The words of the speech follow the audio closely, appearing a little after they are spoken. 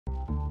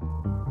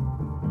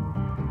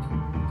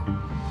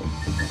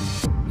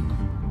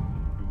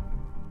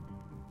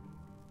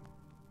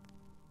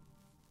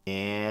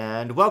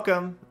And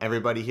welcome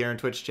everybody here in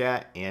Twitch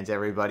chat and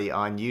everybody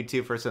on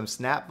YouTube for some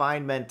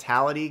Snapvine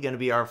Mentality. Going to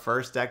be our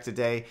first deck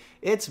today.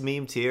 It's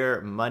Meme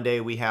Tier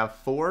Monday. We have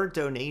 4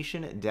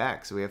 donation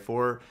decks. We have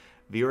 4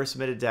 viewer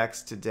submitted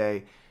decks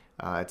today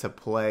to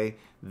play.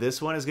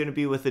 This one is going to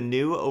be with the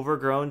new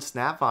Overgrown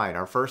Snapvine.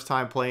 Our first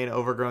time playing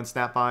Overgrown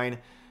Snapvine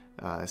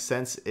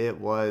since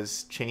it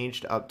was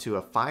changed up to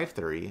a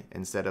 5/3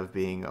 instead of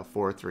being a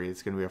 4/3.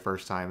 It's going to be our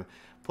first time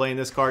playing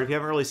this card. If you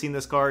haven't really seen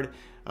this card,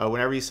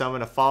 whenever you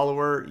summon a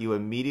follower, you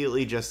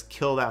immediately just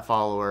kill that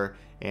follower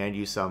and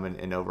you summon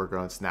an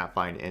Overgrown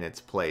Snapvine in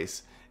its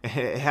place.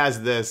 It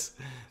has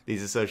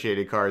these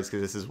associated cards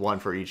because this is one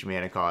for each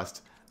mana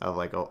cost of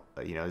like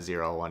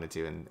 0, 1 to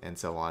 2 and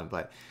so on.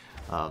 But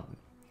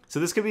so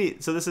this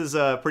is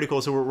pretty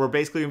cool. So we're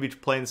basically gonna be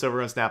playing this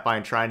Overgrown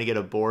Snapvine, trying to get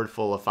a board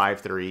full of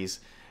 5/3s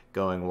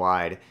going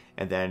wide,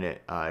 and then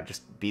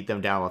just beat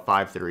them down with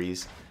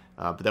 5/3s.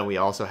 But then we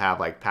also have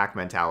like pack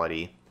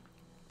mentality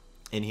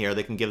in here.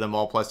 They can give them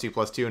all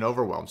 +2/+2 and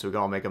overwhelm. So we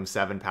can all make them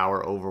 7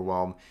 power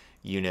overwhelm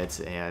units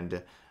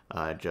and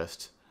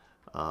just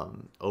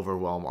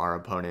overwhelm our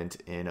opponent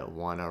in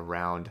one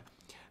round.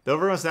 The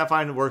Overgrown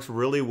Snapvine works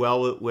really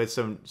well with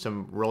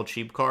some real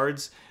cheap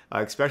cards,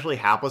 especially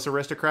Hapless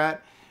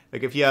Aristocrat.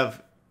 Like if you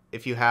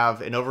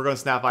have an Overgrown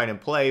Snapvine in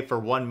play, for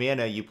 1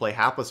 mana you play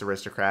Hapless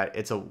Aristocrat.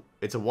 It's a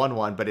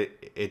 1/1, but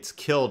it's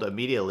killed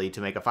immediately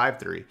to make a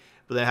 5/3.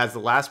 But then it has the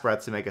last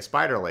breath to make a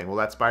Spiderling. Well,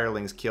 that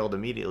Spiderling's killed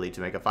immediately to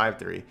make a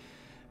 5/3.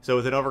 So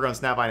with an Overgrown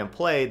Snapvine in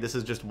play, this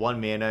is just 1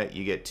 mana,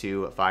 you get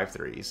 2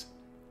 5/3s.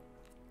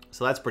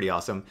 So that's pretty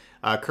awesome.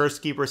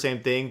 Cursed Keeper,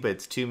 same thing, but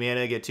it's 2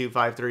 mana, get 2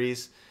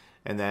 5/3s.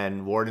 And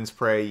then Warden's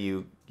Prey,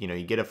 you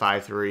get a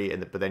 5/3,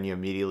 but then you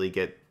immediately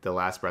get the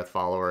Last Breath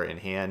Follower in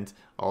hand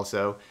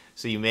also.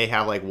 So you may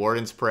have like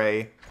Warden's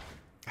Prey,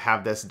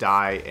 have this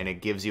die, and it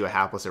gives you a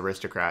Hapless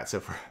Aristocrat. So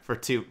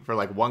for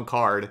like 1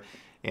 card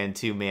and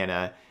 2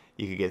 mana,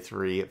 you could get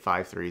 3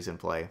 5/3s in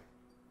play.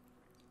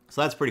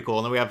 So that's pretty cool.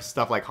 And then we have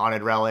stuff like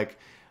Haunted Relic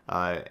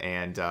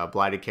and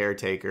Blighted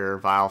Caretaker,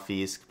 Vile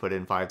Feast, put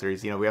in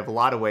 5/3s. We have a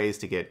lot of ways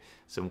to get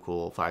some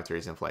cool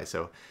 5/3s in play.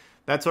 So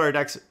that's what our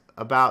deck's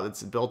about.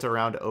 It's built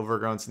around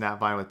Overgrown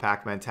Snapvine with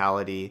pack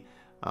mentality.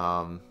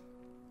 And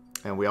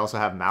we also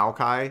have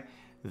Maokai.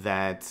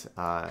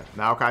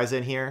 Maokai's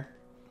in here.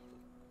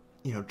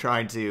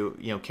 Trying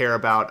to care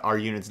about our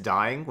units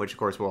dying, which of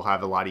course we'll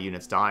have a lot of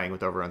units dying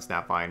with Overgrown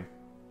Snapvine.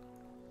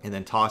 And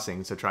then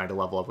tossing, so trying to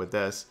level up with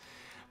this.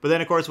 But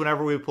then, of course,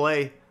 whenever we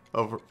play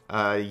over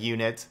a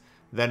unit,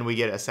 then we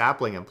get a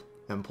sapling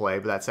in play,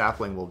 but that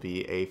sapling will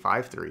be a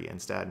 5/3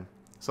 instead.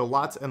 So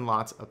lots and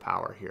lots of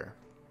power here.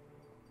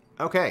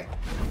 Okay,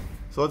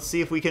 so let's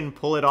see if we can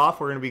pull it off.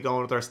 We're going to be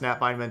going with our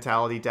Snapvine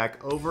Mentality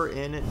deck over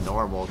in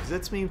Normal, because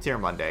it's Meme Tier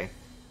Monday.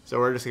 So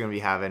we're just going to be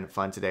having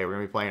fun today. We're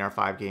going to be playing our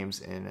 5 games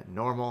in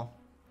Normal.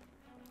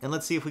 And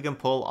let's see if we can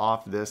pull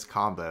off this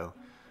combo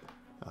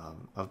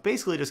of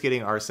basically just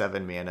getting our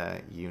 7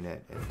 mana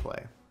unit in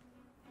play.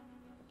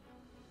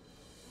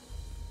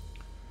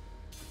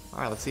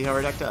 Alright, let's see how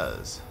our deck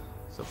does.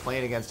 So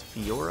playing against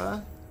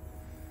Fiora.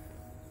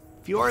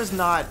 Fiora's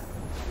not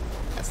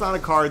a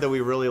card that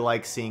we really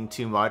like seeing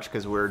too much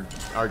because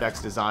our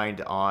deck's designed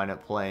on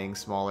playing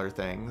smaller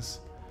things.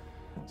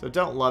 So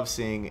don't love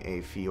seeing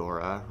a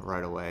Fiora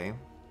right away.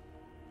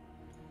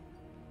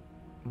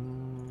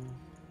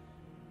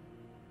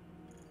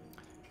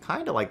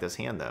 Kinda like this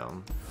hand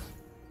though.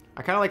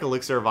 I kind of like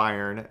Elixir of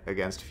Iron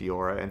against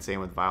Fiora, and same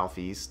with Vile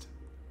Feast.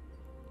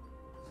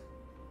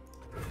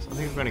 So I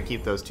think we're going to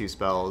keep those 2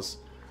 spells.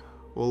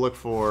 We'll look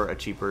for a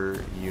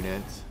cheaper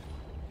unit.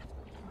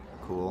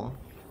 Cool.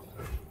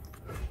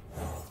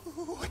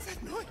 What's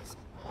that noise?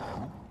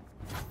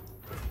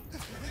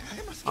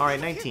 Alright,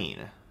 19.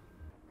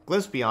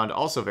 Glimpse Beyond,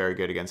 also very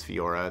good against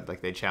Fiora.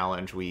 Like, they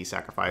challenge, we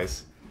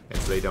sacrifice,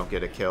 and so they don't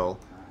get a kill.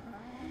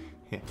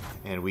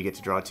 And we get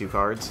to draw 2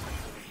 cards.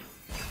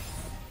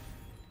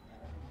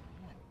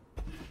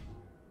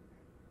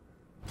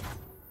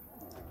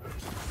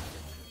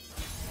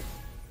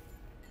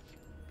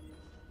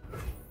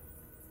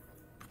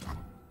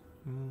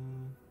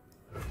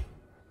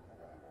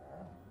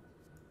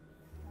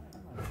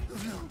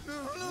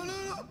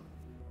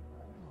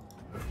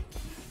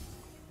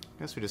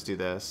 I guess we just do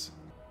this.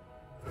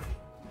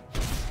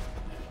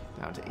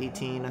 Down to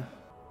 18.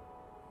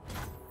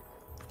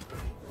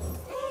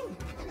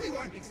 We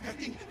weren't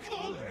expecting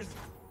callers.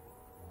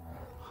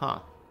 Huh.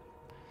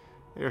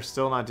 They're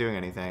still not doing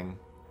anything.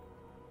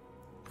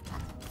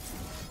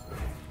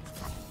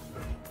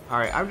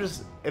 Alright,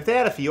 if they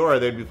had a Fiora,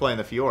 they'd be playing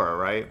the Fiora,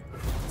 right?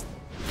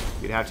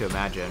 You'd have to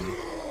imagine.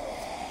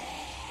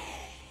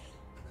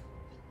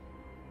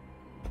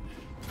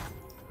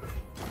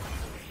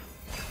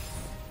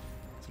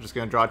 Just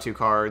gonna draw 2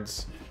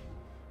 cards.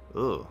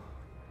 Ooh.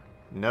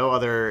 No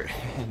other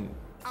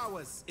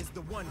Ours is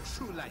the one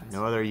true light.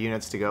 no other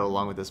units to go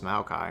along with this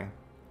Maokai.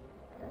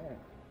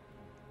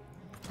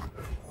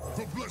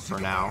 For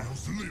now.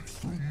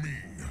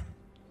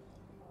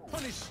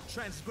 Punish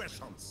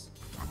transgressions.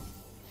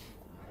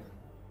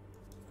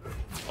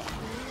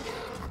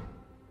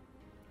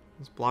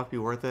 Does block be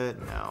worth it?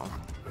 No.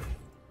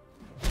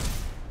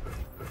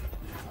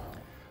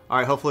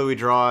 Alright, hopefully we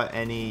draw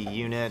any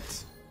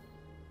unit.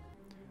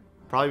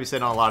 Probably be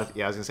sitting on a lot of...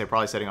 Yeah, I was going to say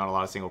probably sitting on a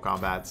lot of single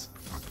combats.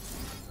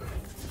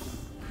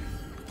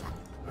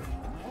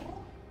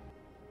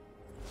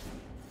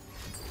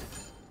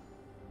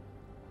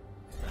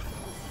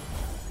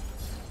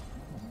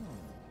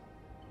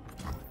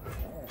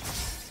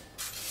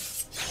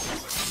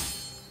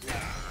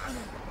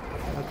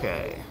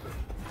 Okay.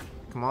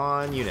 Come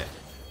on, unit.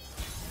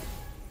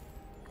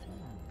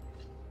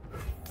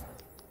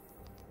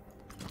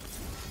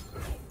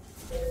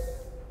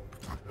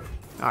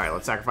 Alright,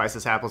 let's sacrifice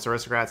this hapless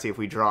aristocrat, see if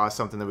we draw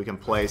something that we can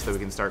play so that we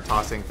can start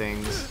tossing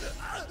things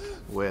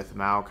with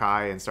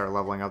Maokai and start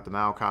leveling up the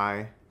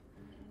Maokai.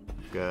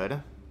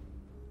 Good.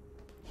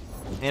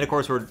 And of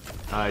course we're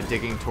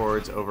digging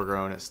towards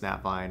Overgrown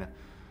Snapvine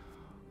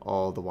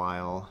all the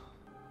while.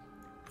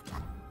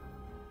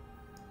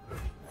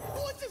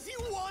 What does he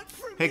want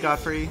from Hey, me?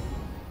 Godfrey.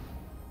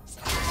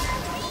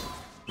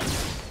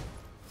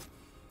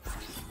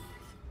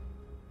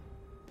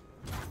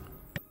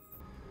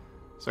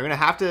 So I'm gonna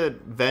have to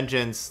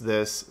vengeance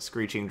this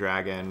Screeching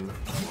Dragon.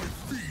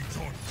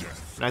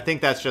 And I think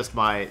that's just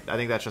my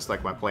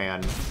like my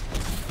plan.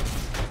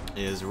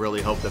 Is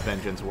really hope the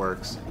vengeance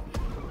works.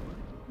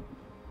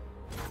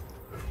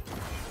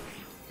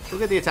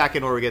 We'll get the attack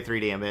in where we get 3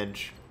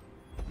 damage.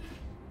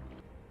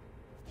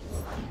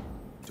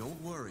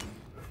 Don't worry,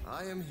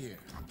 I am here.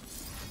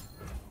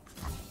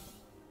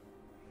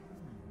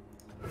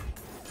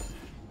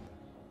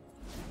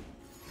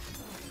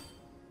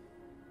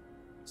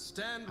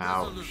 Stand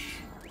resolute.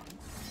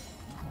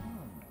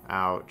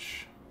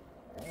 Ouch.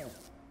 Ouch.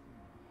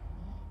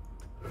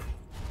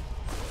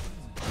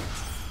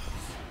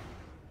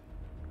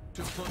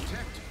 To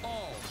protect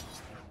all.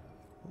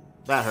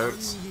 That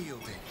hurts.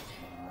 Unyielding.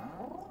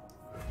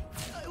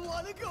 I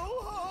want to go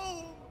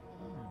home.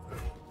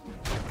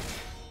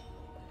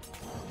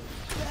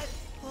 That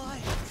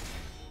light.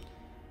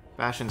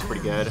 Bastion's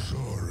pretty good.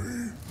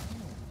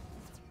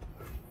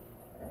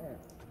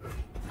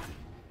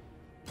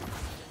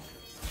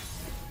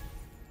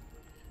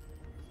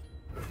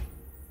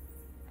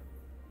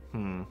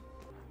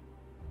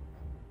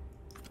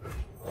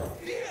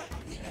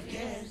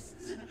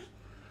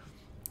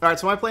 Alright,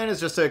 so my plan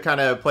is just to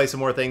kind of play some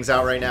more things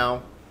out right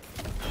now.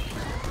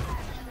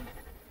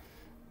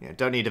 Yeah,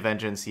 don't need a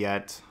vengeance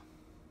yet.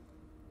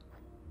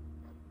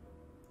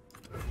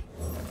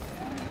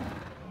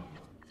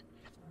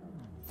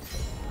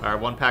 Alright,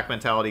 1 pack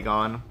mentality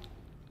gone.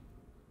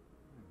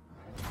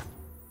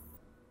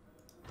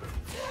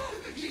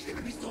 She's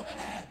gonna be so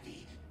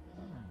happy.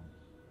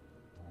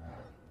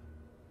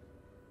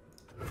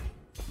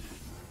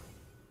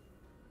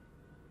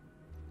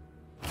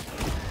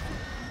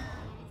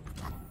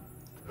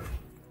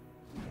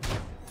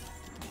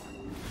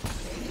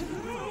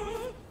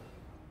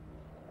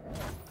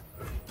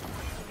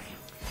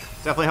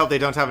 Definitely hope they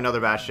don't have another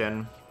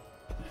Bastion.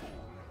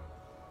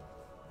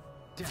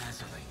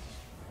 Dazzling.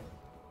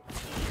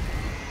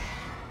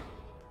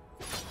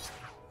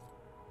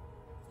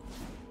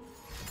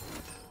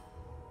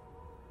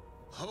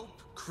 Hope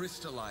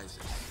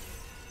crystallizes.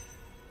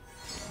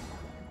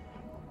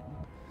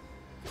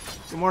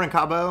 Good morning,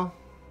 Cabo.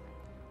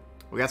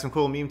 We got some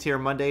cool Meme Tier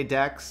Monday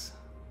decks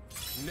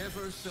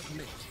Never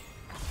submit.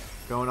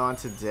 going on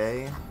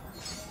today.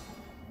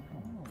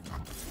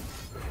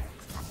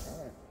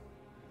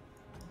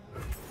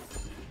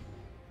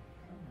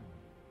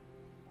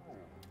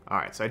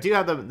 Alright, so I do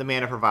have the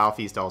mana for Vile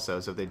Feast also,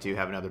 so if they do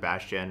have another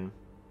Bastion,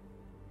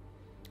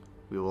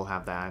 we will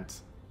have that.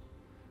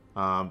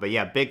 But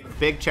yeah,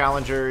 big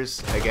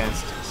challengers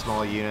against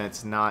small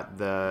units, not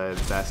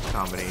the best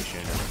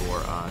combination for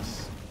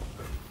us.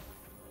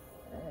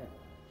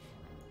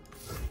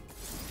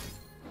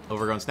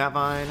 Overgrown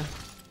Snapvine.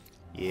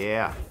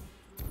 Yeah.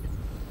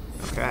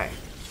 Okay.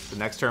 So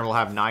next turn we'll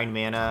have 9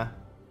 mana.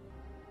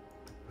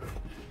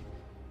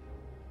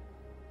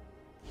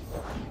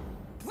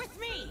 With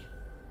me.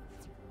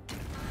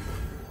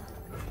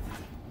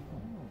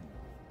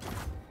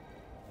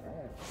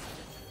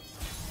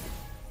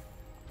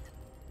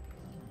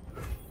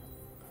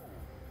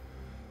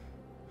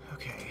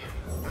 Okay.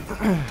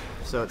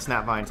 So it's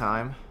Snapvine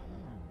time.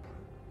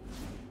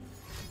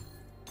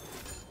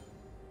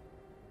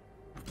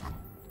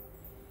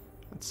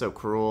 That's so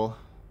cruel.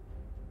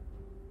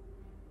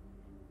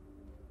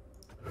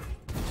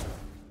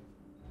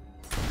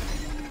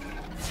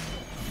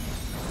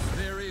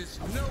 There is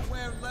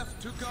nowhere left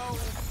to go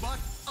but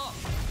up.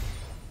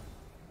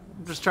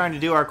 I'm just trying to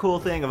do our cool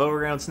thing of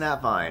Overgrown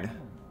Snapvine.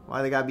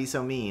 Why they gotta be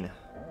so mean?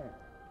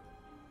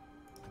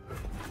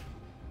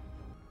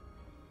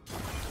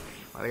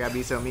 Why they gotta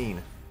be so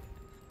mean?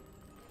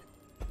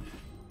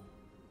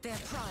 Their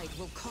pride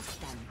will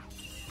cost them.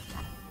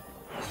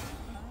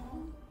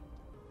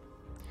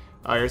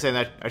 Oh, you're saying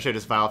that I should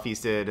have just Vile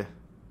Feasted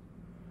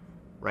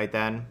right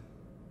then?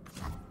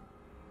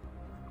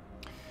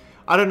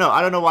 I don't know.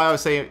 I don't know why I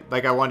was saying,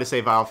 like, I wanted to say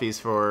Vile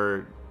Feast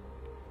for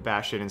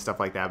Bastion and stuff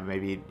like that, but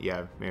maybe,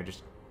 yeah, maybe I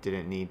just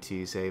Didn't need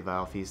to say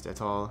Vile Feast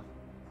at all.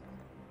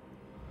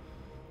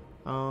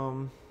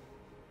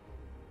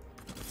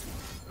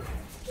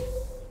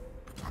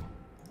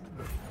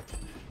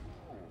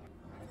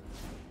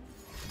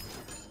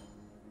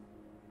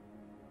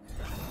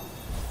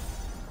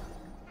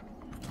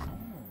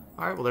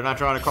 Alright, well they're not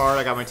drawing a card.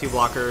 I got my 2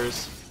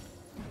 blockers.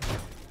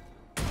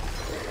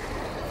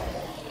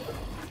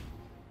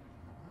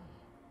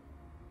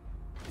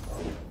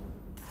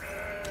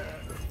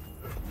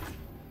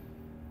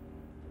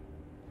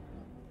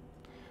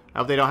 I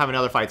hope they don't have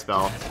another fight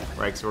spell,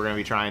 right? Because we're going to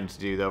be trying to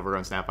do the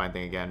Overgrown Snapvine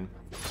thing again.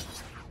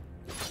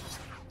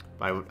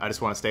 But I just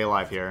want to stay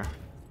alive here.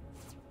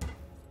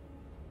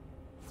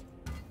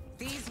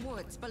 These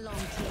woods belong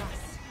to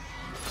us.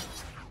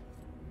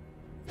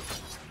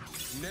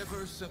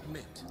 Never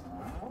submit.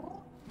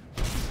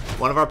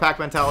 One of our pack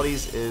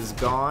mentalities is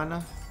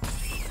gone.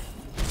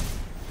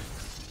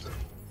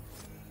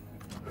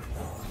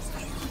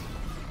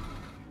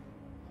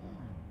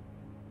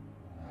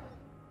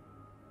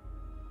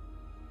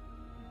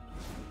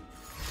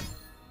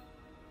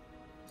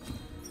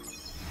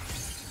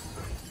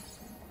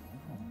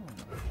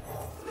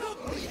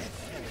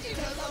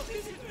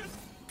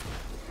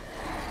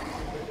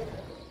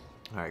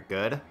 Alright,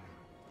 good.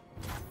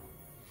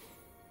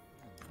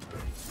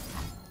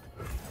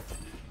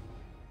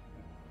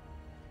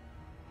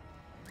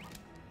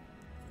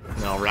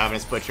 No,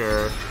 Ravenous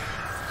Butcher.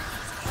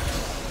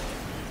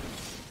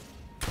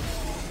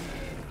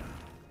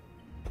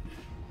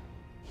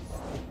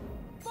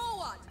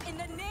 Forward in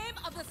the name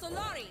of the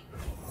Solari.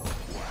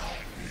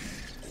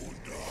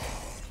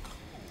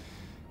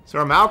 So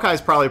our Maokai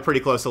is probably pretty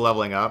close to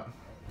leveling up.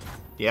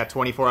 Yeah,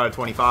 24 out of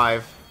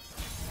 25.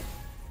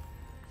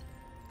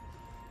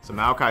 So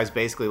Maokai is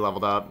basically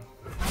leveled up.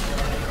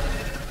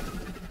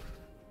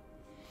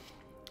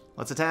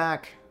 Let's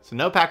attack. So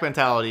no pack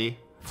mentality.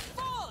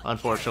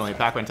 Unfortunately,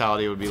 pack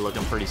mentality would be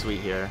looking pretty sweet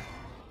here.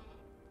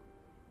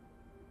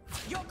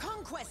 Your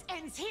conquest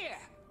ends here.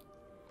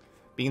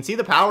 But you can see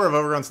the power of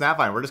Overgrown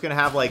Snapvine. We're just going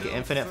to have like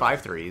infinite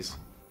 5/3s.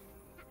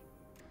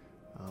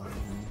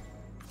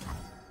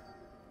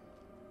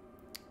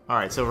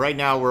 Alright, so right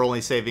now we're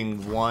only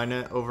saving 1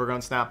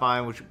 Overgrown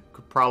Snapvine, which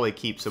could probably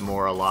keep some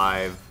more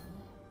alive.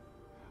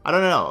 I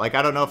don't know. Like,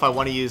 I don't know if I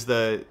want to use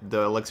the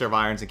Elixir of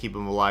Irons and keep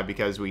them alive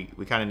because we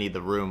kind of need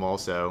the room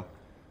also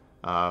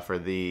for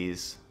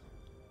these.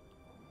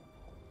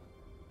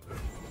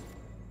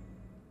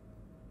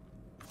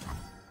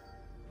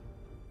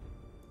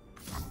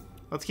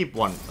 Let's keep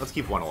one. Let's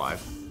keep 1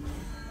 alive.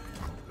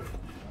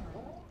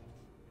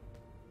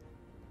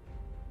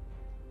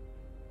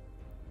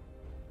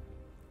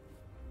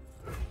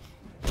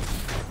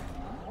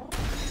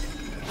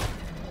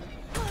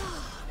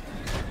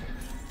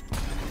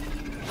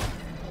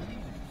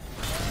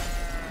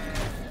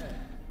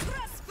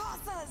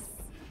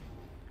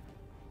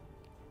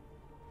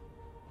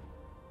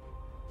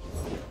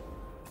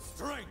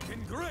 Strength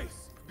and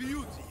grace,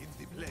 beauty in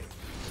the blade.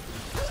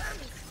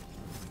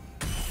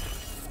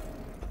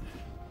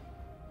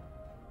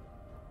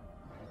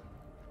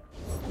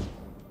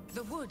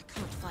 The wood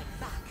can't fight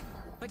back,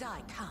 but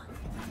I can.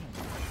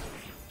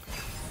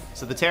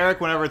 So the Taric,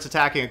 whenever it's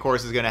attacking, of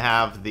course, is going to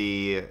have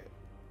the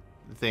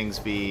things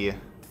be...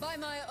 By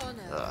my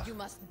honor, you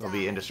must they'll die.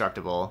 be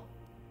indestructible.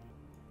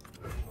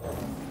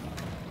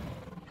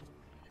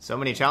 So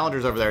many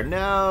challengers over there.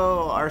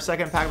 No! Our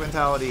second pack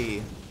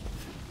mentality.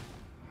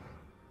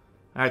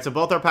 Alright, so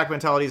both our pack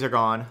mentalities are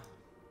gone.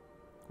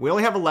 We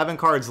only have 11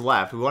 cards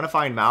left. We want to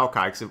find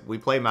Maokai, because if we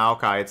play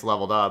Maokai, it's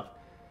leveled up.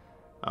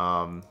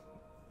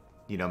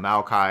 You know,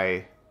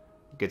 Maokai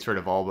gets rid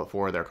of all but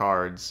 4 of their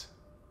cards.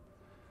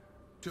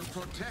 To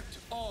protect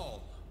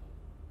all.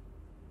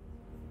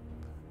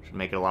 Should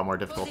make it a lot more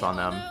difficult on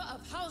them.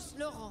 Of House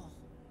Laurent.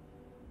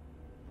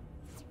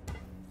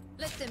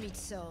 Let them eat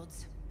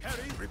swords.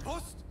 Harry,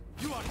 riposte,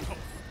 you are toast.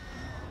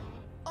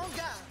 En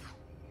garde.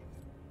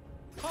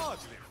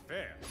 Hardly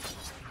fair.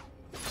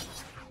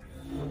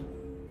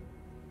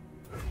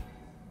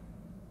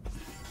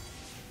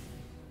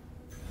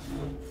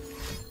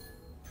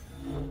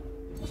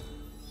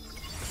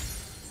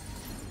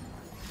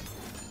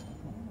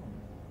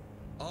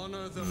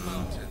 Honor the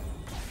mountain.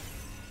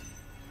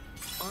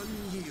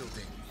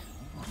 Unyielding.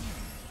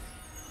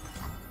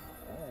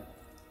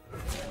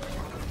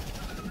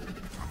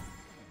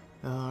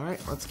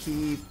 Alright, let's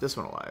keep this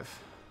one alive.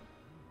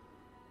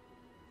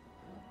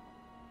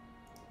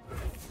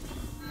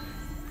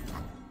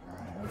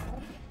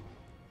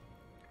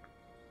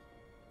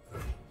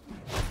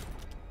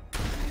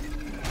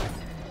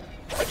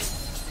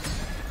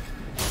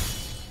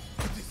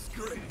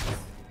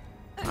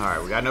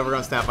 Alright, we got an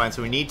Overgrown Snapvine,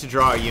 so we need to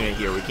draw a unit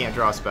here. We can't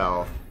draw a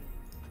spell.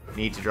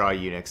 Need to draw a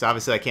unit, because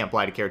obviously I can't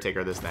Blighted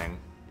Caretaker this thing.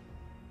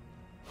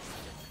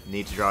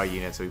 Need to draw a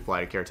unit, so we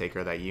Blighted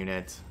Caretaker that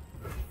unit.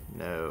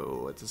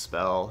 No, it's a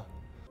spell.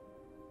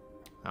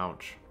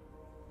 Ouch.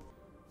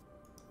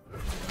 Yeah,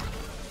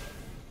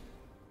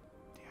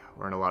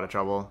 we're in a lot of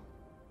trouble.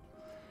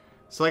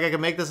 So like I can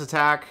make this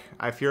attack.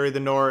 I Fury the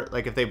North.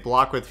 Like if they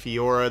block with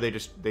Fiora,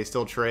 they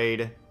still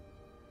trade.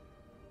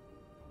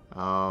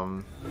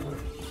 I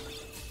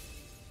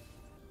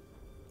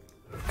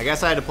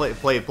guess I had to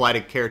play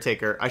Blighted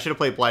Caretaker. I should have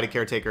played Blighted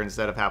Caretaker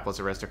instead of Hapless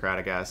Aristocrat,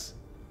 I guess.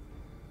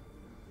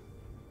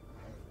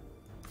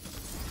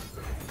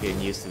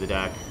 Getting used to the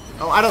deck.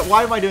 Oh, I don't.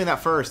 Why am I doing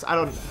that first? I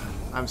don't.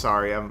 I'm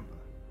sorry. I'm.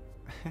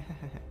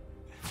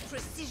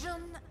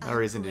 No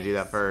reason to do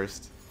that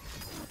first.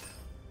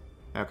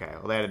 Okay.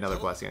 Well, they had another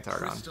Blessing at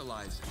Targon.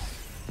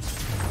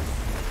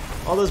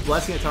 All those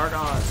Blessing at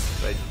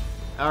Targons. But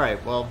all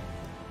right. Well,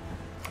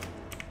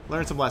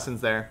 learned some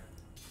lessons there.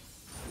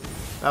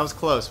 That was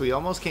close. We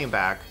almost came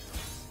back.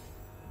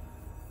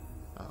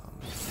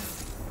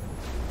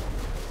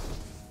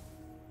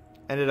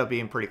 Ended up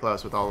being pretty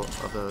close with all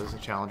of those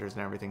challengers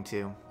and everything,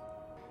 too.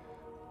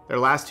 Their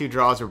last two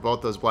draws were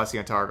both those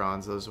Blessing of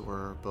Targons. Those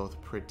were both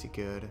pretty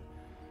good.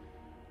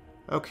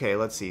 Okay,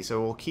 let's see.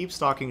 So we'll keep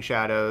Stalking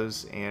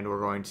Shadows, and we're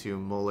going to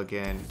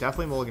mulligan.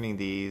 Definitely mulliganing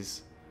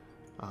these.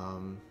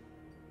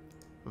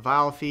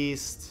 Vile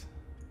Feast.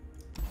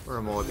 We're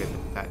going to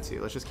mulligan that,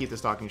 too. Let's just keep the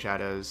Stalking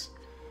Shadows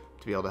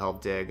to be able to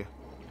help dig.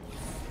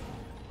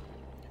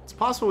 It's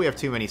possible we have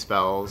too many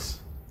spells,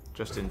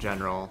 just in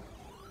general,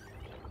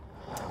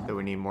 that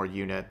we need more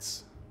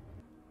units.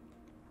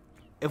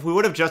 If we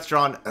would have just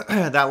drawn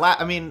that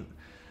I mean,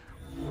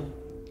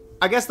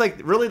 I guess, like,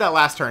 really that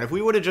last turn, if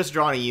we would have just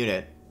drawn a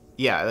unit,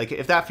 yeah, like,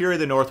 if that Fury of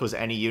the North was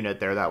any unit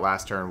there that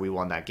last turn, we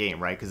won that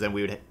game, right? Because then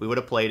we would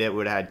have played it, we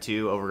would have had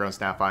 2 Overgrown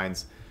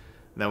Snapvines,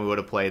 and then we would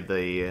have played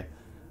the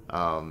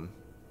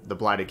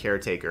Blighted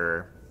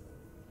Caretaker.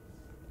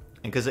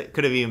 And because it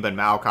could have even been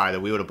Maokai,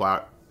 that we would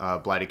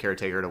have Blighted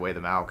Caretaker away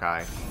the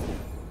Maokai.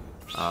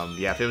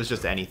 Yeah, if it was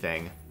just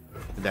anything,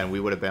 then we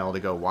would have been able to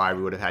go wide.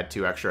 We would have had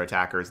 2 extra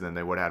attackers, and then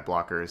they would have had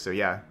blockers. So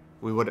yeah,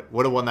 we would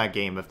have won that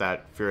game if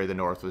that Fury of the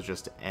North was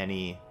just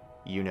any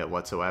unit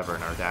whatsoever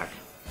in our deck.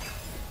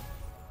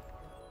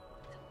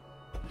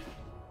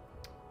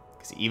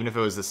 Because even if it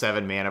was the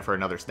 7 mana for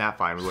another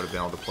Snapvine, we would have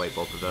been able to play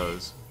both of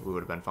those. We would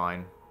have been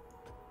fine.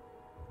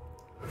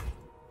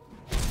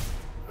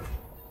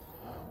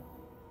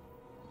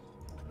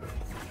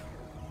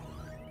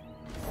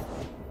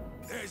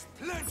 There's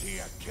plenty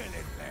of killing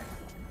left.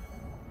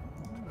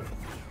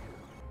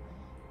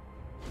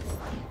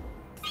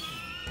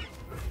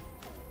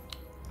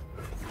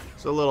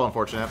 So a little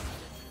unfortunate.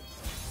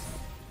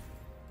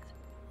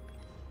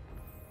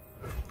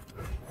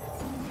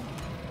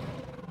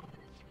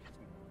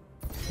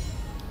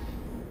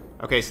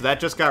 Okay, so that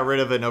just got rid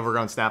of an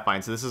Overgrown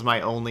Snapvine. So this is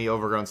my only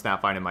Overgrown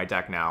Snapvine in my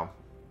deck now,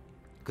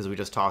 because we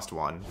just tossed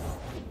one.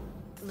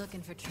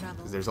 Looking for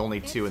trouble. There's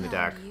only 2 in the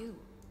deck.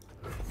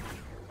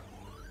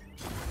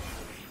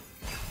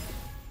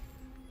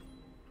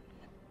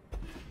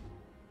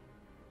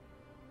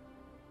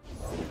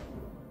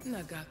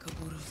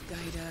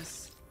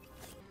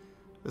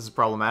 This is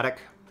problematic.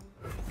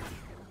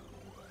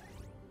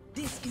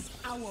 This is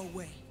our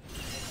way.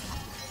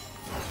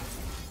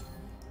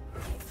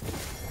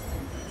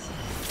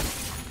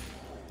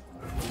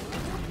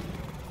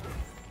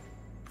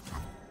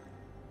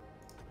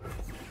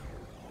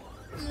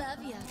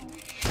 Love ya.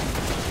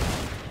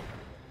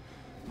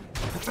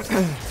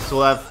 So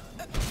we'll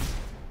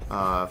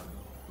have,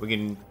 we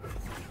can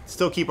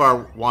still keep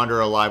our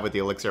Wanderer alive with the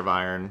Elixir of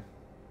Iron.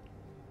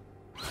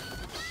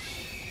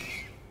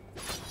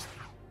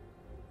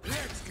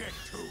 Let's get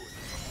to it.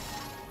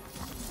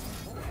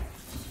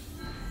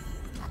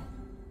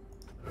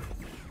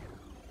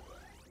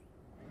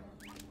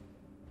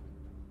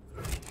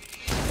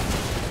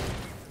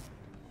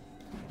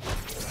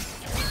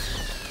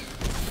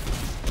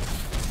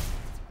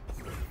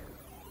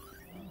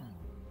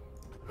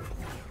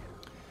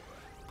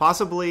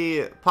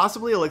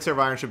 Possibly Elixir of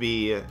Iron should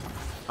be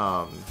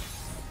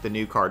the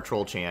new card,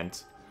 Troll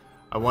Chant.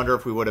 I wonder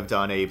if we would have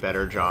done a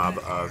better job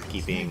of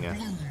keeping...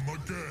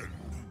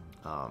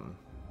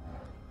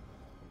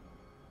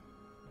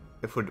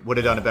 if we would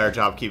have done a better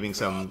job keeping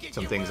some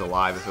things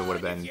alive if it would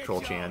have been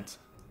Troll Chant.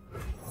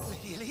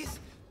 Lilies,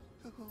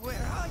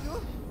 where are you?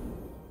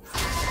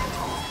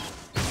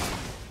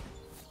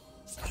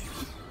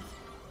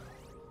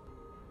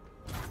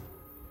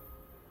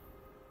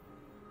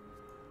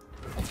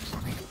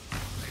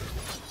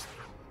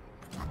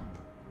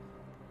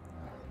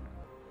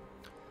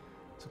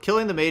 So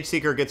killing the Mage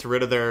Seeker gets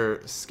rid of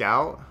their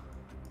Scout.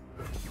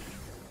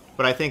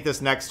 But I think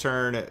this next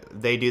turn,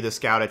 they do the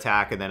Scout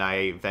attack, and then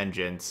I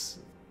Vengeance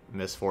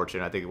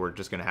Misfortune. I think we're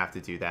just going to have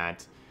to do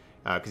that.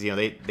 Because, you know,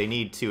 they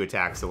need 2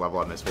 attacks to level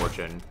up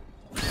Misfortune.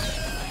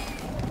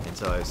 And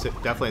so I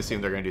definitely assume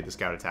they're going to do the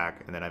Scout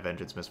attack, and then I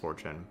Vengeance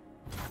Misfortune.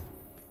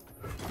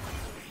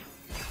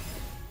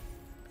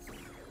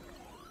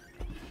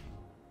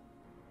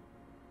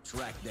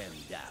 Track them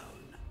down.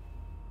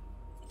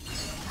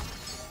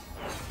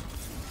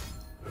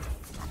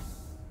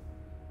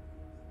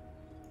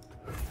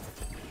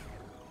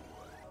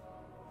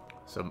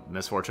 So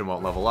Misfortune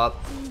won't level up.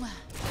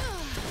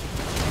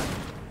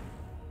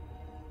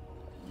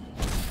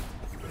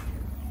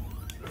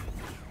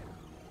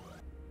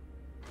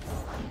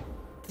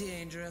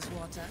 Dangerous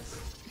waters.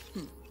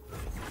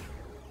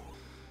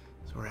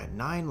 So So we're at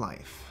 9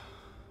 life.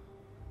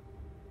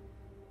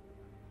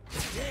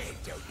 Dead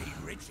don't need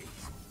riches.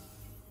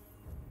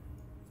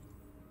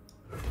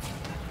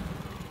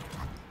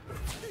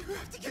 You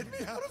have to get me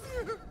out of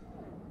here.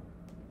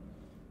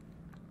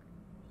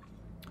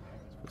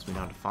 Puts me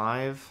down to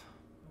 5.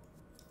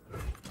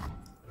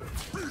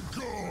 Be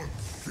gone,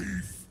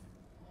 thief.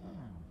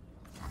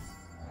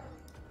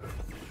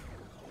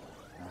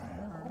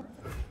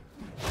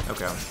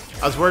 Okay.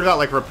 I was worried about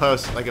like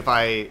riposte. Like if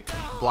I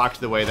blocked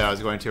the way that I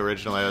was going to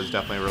originally, I was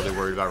definitely really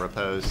worried about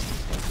riposte.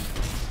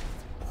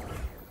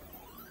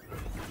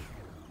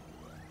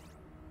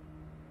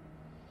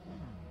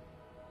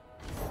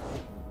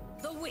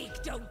 The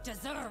weak don't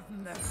deserve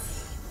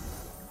mercy.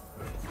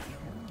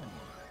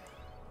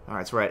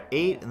 Alright, so we're at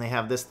 8 and they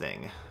have this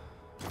thing.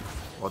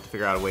 We'll have to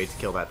figure out a way to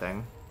kill that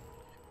thing.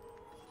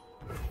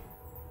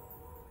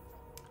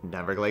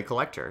 Neverglade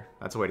Collector.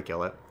 That's a way to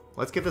kill it.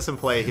 Let's get this in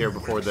play here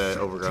before the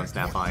Overgrown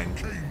Snapvine.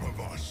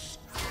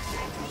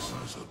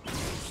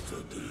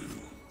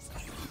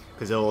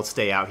 Because it will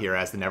stay out here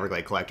as the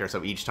Neverglade Collector,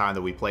 so each time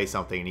that we play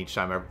something and each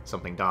time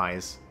something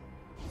dies.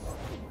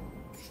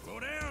 Slow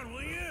down,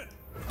 will you?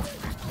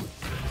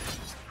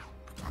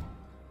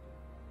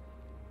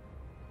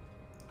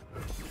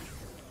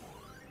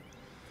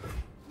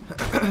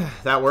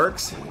 That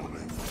works.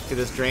 Get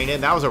this drain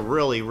in. That was a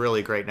really,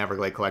 really great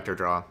Neverglade Collector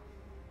draw.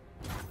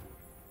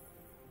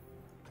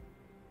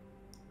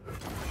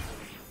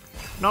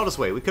 And I'll just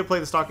wait. We could play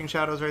the Stalking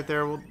Shadows right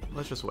there.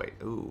 Let's just wait.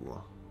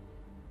 Ooh.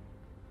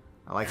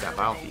 I like that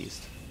Vile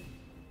Feast.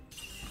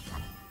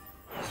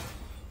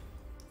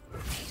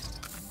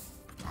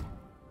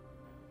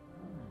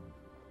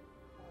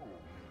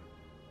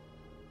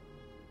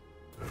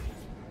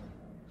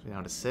 So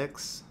down to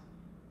 6.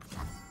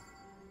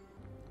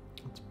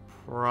 It's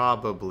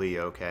probably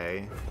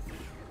okay.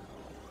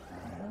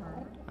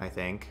 I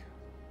think.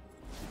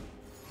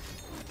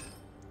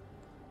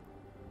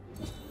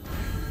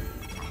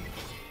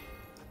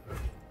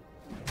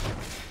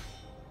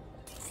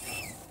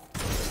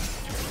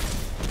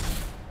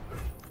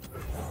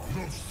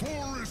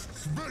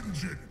 Forest's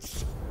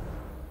vengeance.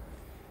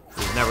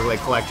 This is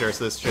Neverglade Collector,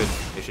 so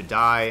it should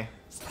die.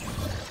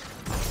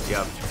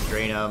 Yep,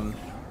 drain him.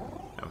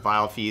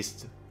 Vile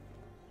Feast.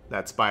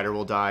 That spider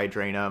will die,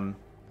 drain him,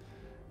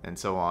 and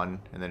so on,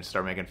 and then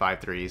start making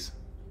 5/3s.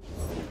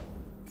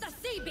 The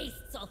sea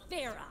beasts will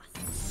fear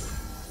us.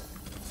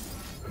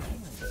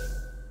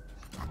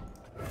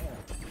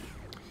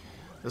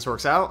 This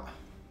works out.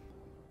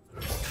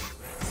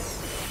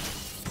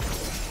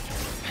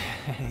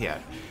 Yeah.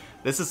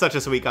 This is such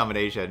a sweet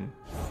combination.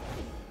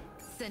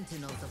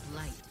 Sentinels of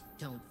light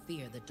don't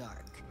fear the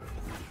dark.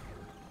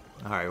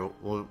 Alright,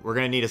 well, we're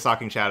going to need a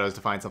Stalking Shadows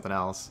to find something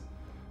else.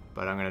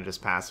 But I'm going to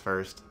just pass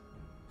first.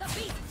 The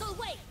beasts will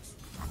wait.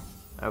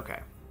 Okay.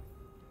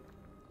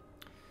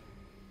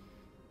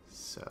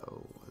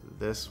 So,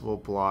 this will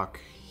block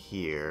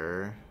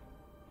here.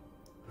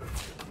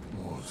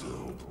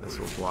 This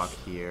will block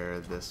here.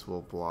 This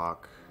will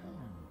block...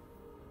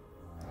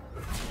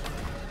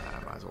 I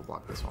might as well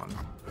block this one.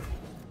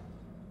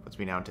 Puts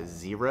me down to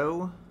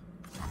 0.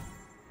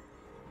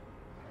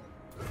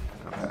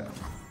 Okay.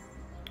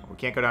 We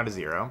can't go down to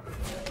 0.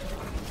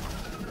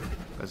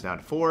 Goes down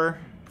to 4.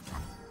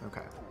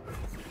 Okay.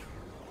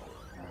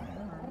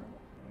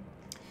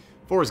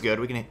 4 is good.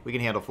 We can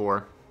handle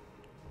 4.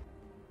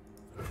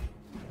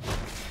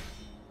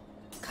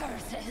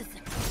 Curses.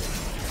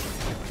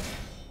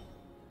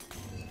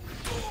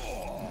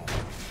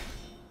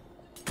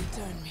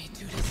 Turn me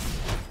to the sea.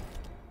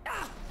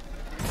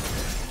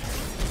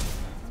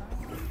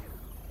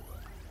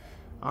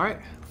 Alright,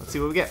 let's see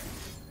what we get.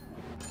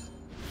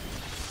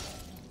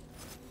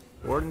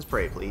 Warden's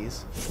Prey,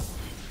 please.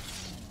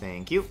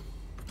 Thank you.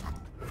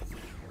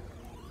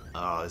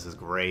 Oh, this is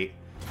great.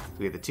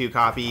 We get the 2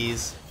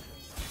 copies.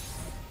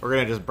 We're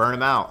gonna just burn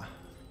them out.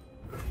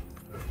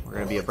 We're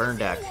gonna be a burn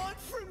deck.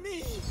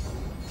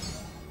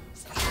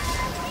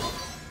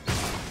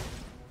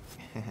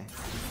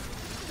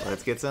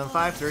 Let's get some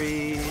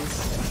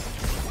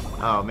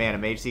 5/3s. Oh man, a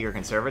Mage Seeker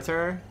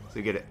Conservator. So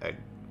we get a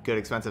good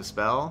expensive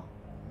spell.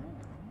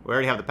 We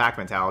already have the pack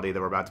mentality that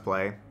we're about to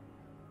play.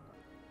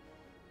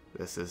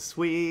 This is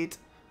sweet.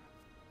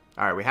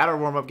 Alright, we had our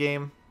warm-up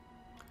game.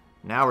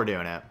 Now we're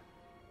doing it.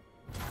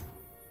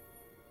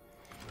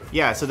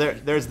 Yeah, so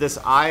there's this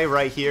eye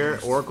right here,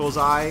 Oracle's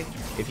Eye.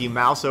 If you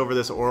mouse over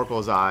this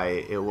Oracle's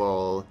Eye, it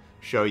will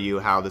show you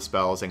how the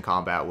spells in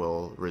combat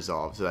will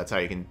resolve. So that's how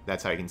you can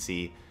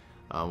see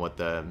what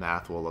the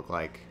math will look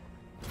like.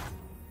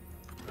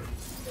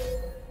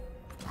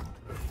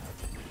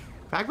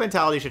 Pack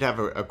Mentality should have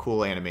a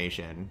cool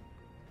animation.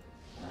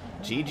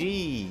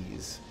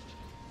 GG's.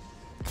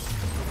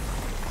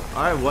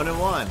 Alright,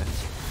 1-1.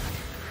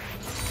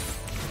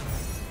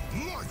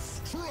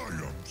 Life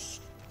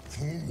triumphs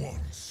for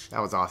once. That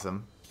was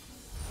awesome.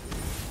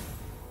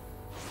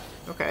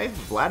 Okay,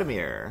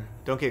 Vladimir.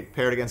 Don't get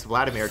paired against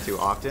Vladimir too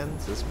often,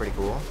 so this is pretty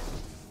cool.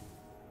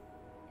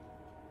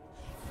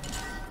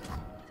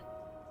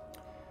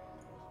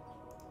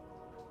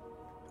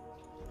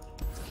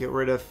 Get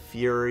rid of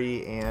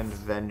Fury and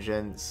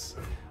Vengeance.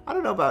 I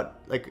don't know about,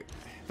 like,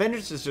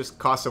 Vengeance just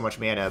costs so much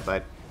mana,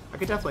 but I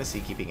could definitely see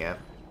keeping it.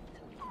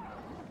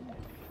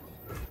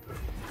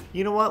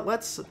 You know what?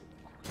 Let's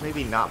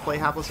maybe not play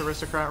Hapless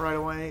Aristocrat right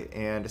away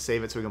and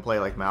save it so we can play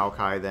like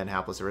Maokai, then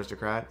Hapless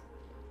Aristocrat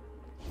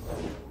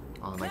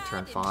on like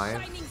turn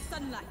 5.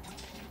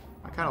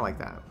 I kind of like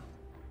that.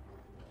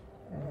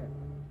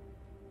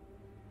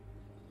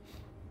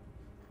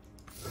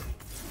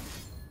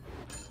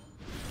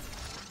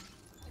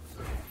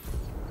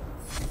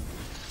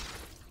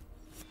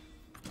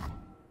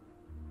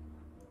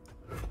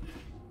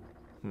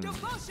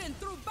 Devotion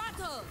through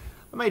battle.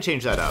 I might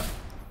change that up.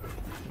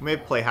 Maybe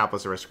play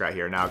Hapless Aristocrat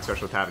here now,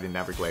 especially with having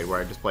Neverglade,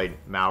 where I just played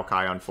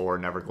Maokai on 4,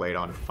 Neverglade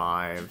on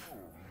 5.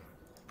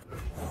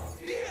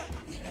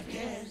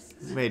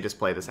 May just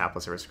play this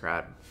Hapless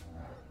Aristocrat.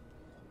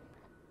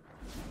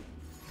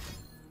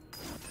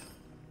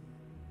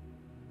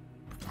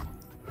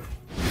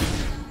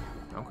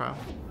 Okay.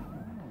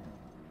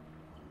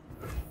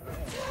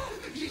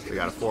 We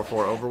got a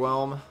 4/4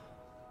 Overwhelm.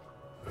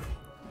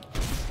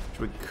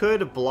 Which we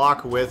could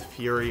block with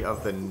Fury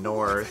of the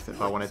North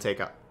if I want to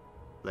take a,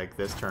 like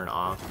this turn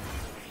off.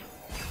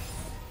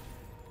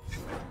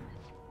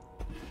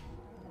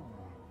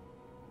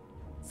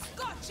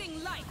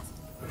 Scorching light.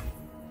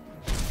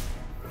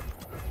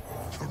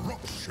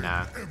 Corruption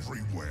Nah.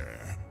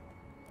 everywhere.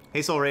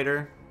 Hey, Soul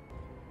Raider.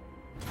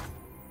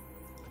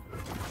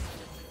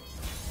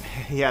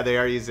 Yeah, they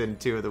are using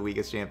 2 of the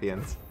weakest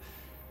champions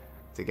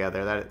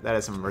together. That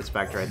is some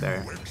respect right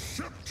there. You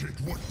accepted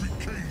what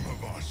became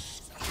of us.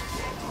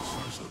 What was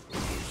I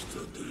supposed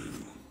to do?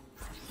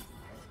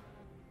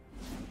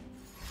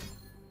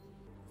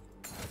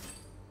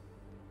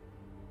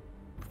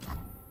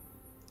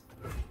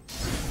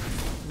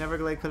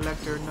 Neverglade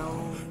Collector,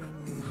 no.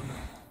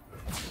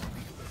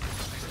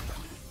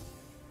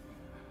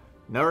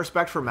 No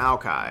respect for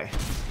Maokai.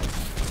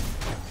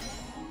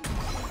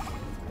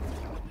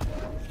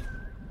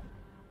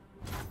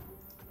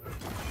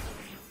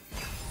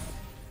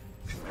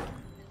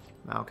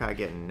 Maokai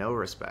getting no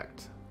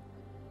respect.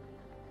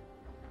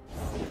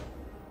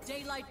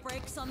 Daylight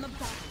breaks on the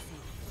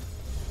battlefield.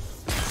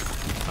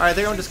 Alright, I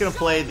think I'm just gonna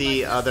play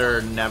the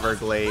other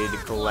Neverglade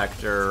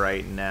Collector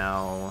right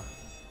now.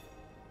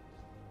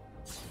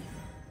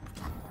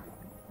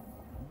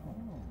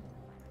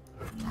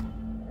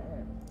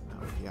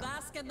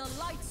 Bask in the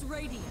light's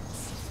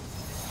radiance.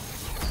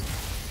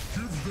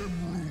 Give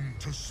them room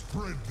to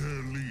spread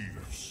their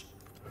leaves.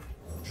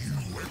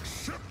 You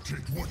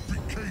accepted what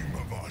became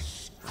of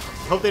us.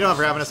 Hope they don't have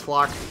Ravenous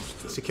Flock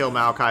to kill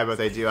Maokai, but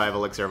they do. I have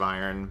Elixir of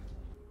Iron.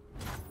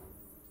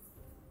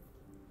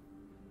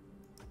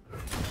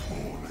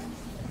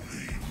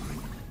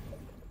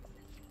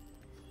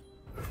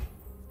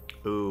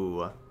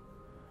 Ooh.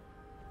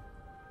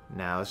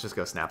 Now let's just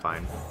go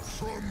Snapvine.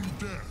 From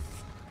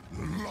death,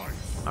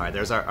 life. Alright,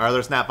 there's our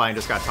other Snapvine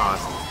just got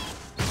tossed.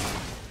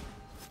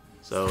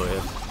 So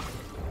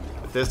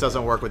if this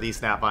doesn't work with these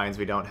Snapvines,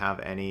 we don't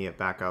have any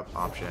backup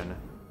option.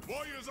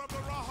 Warriors of the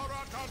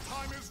Raharat, our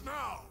time is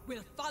now.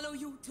 We'll follow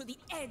you to the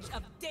edge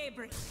of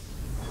daybreak.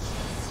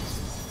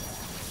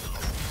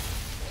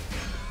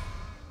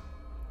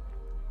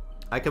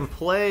 I can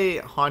play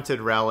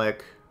Haunted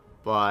Relic,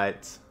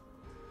 but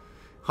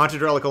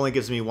Haunted Relic only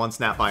gives me 1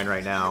 Snapvine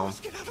right now.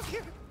 Get out of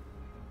here.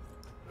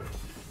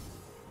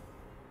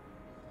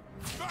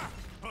 Back,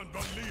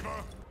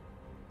 unbeliever.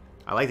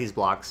 I like these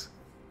blocks.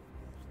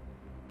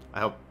 I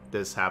hope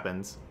this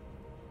happens.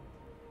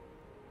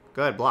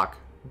 Go ahead, block.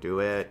 Do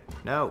it.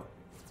 No.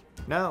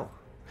 No.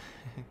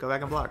 Go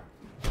back and block.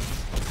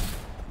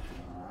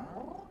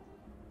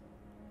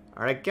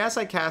 Alright, I guess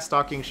I cast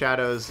Stalking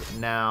Shadows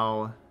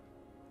now.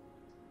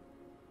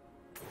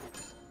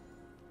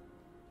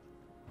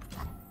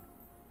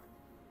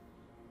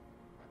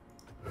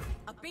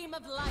 A beam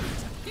of light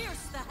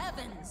pierce the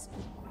heavens.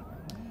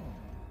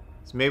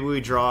 So maybe we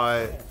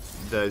draw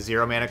the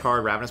 0 mana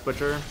card, Ravenous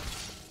Butcher.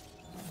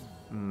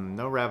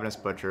 No Ravenous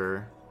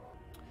Butcher.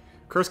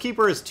 Curse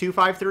Keeper is 2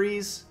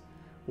 5/3s.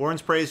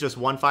 Warren's Prey is just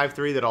 1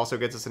 5/3 that also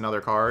gets us another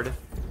card.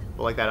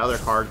 But like that other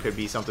card could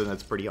be something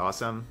that's pretty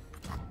awesome.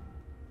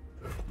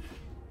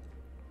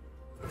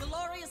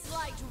 Glorious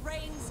light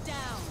rains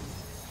down.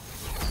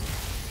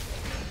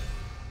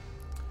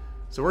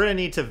 So we're gonna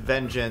need to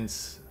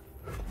Vengeance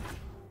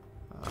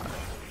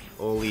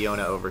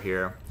Oleona over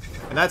here.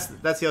 And that's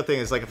the other thing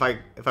is like if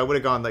I would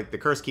have gone like the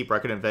Curse Keeper, I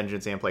could have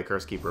Vengeance and play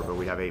Curse Keeper, but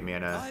we'd have 8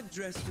 mana. I've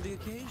dressed for the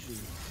occasion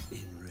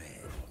in red.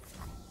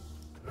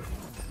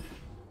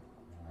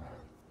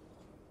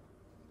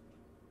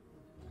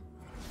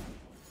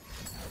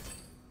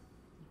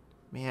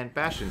 Man,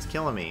 Bastion's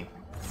killing me.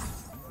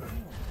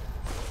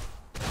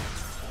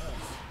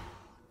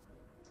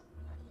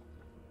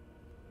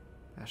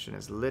 Bastion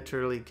is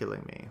literally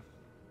killing me.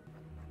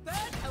 Burn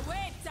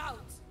away doubt.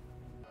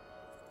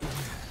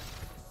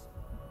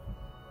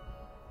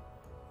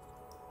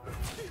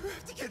 You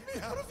have to get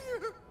me out of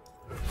here.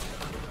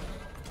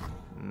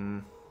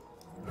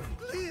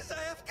 Please,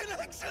 I have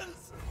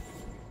connections.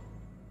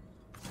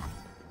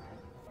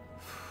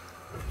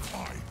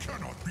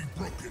 be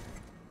broken.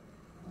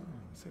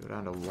 So go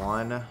down to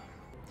 1.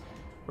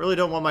 Really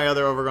don't want my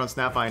other Overgrown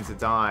Snapvine to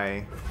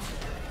die.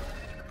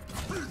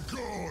 Be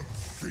gone,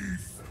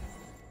 thief.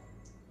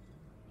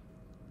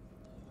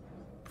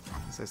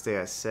 So I stay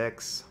at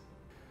 6.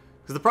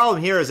 Because the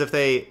problem here is if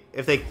they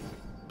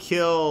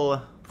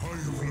kill. I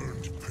have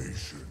learned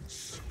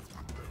patience.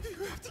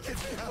 You have to get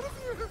me out of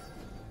here.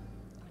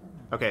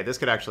 Okay, this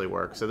could actually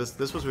work. So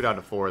this was down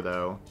to 4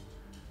 though.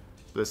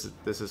 This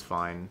is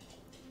fine.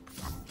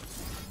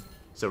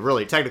 So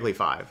really, technically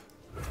 5.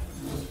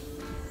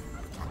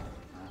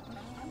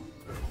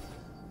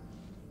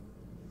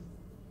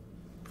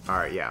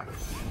 Alright, yeah.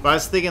 But I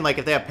was thinking, like,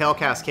 if they have Pale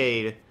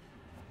Cascade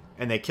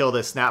and they kill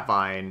this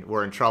Snapvine,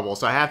 we're in trouble.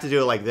 So I have to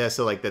do it like this,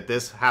 so like that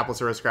this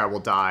Hapless Aristocrat will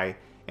die,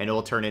 and it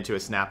will turn into a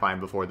Snapvine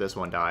before this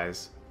one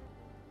dies.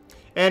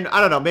 And,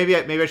 I don't know, maybe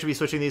I should be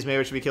switching these, maybe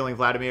I should be killing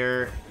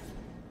Vladimir.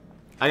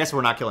 I guess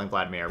we're not killing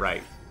Vladimir,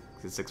 right?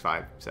 It's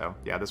 6-5, so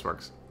yeah, this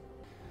works.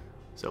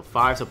 So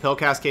 5, so Pale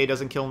Cascade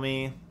doesn't kill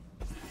me.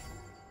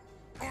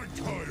 I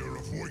tire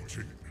of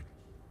waiting.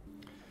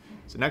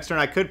 So next turn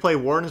I could play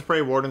Warden's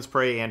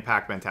Prey, and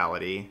Pack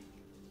Mentality.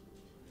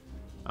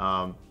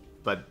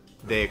 But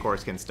they, of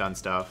course, can stun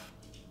stuff.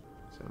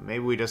 So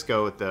maybe we just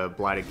go with the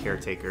Blighted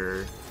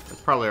Caretaker.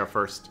 That's probably our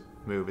first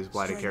move, is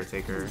Blighted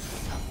Caretaker.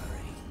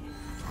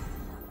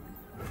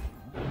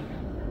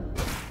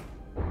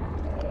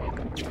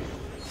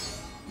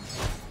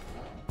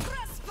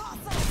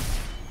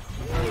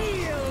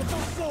 Kneel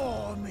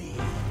before me.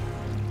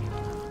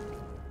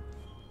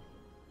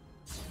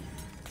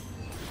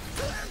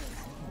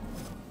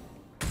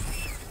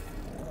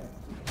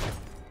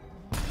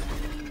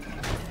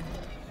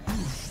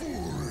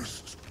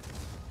 Forest.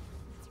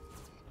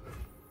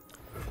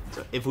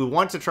 So if we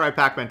want to try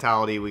Pack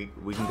Mentality, we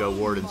can go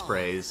Warden's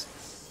Praise.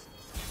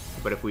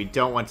 But if we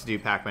don't want to do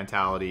Pack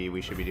Mentality,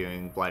 we should be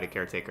doing Blighted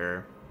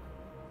Caretaker.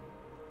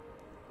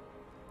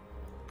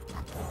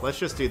 Let's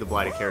just do the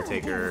Blighted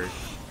Caretaker.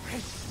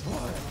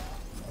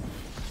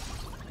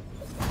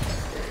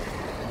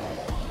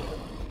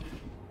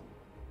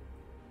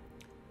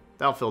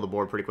 That'll fill the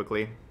board pretty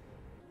quickly.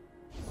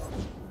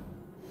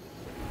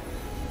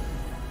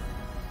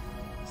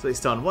 So they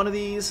stun one of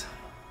these.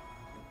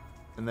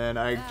 And then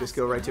I just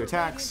go right to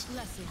attacks.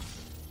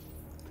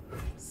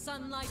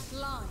 Sunlight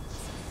blinds.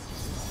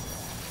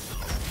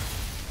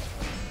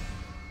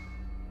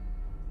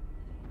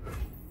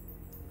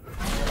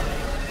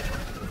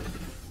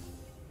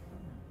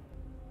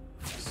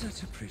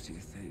 Such a pretty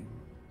thing.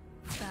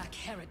 Back,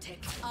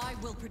 heretic. I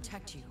will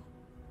protect you.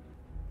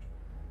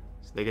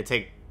 So they could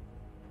take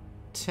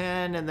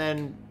 10 and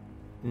then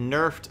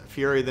nerfed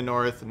Fury of the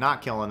North,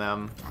 not killing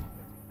them.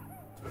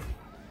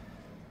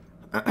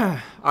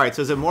 Alright,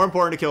 so is it more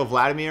important to kill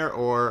Vladimir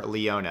or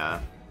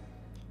Leona?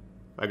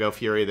 If I go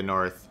Fury of the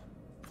North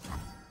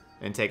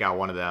and take out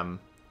one of them.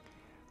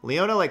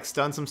 Leona, like,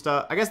 stuns some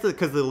stuff. I guess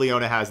because the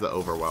Leona has the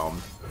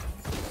Overwhelm.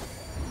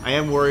 I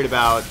am worried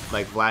about,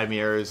 like,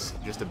 Vladimir's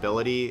just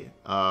ability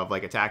of,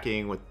 like,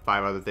 attacking with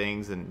 5 other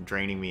things and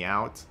draining me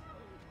out.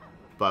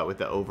 But with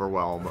the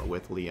Overwhelm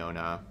with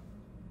Leona,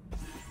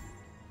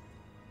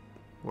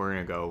 we're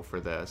gonna go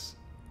for this.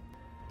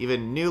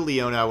 Even new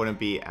Leona I wouldn't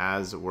be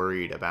as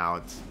worried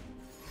about.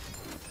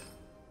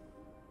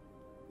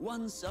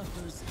 One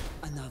suffers,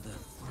 another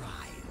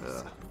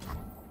thrives.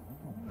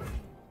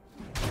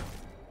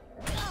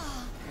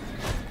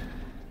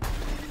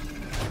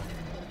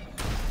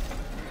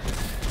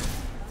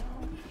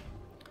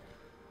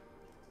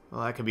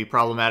 Well, that could be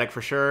problematic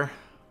for sure.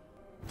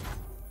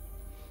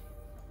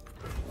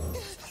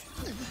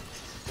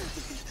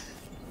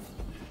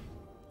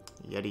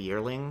 Yeti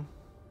Yearling.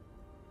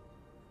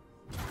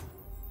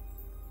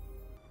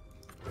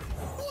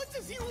 What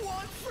does he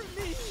want from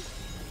me?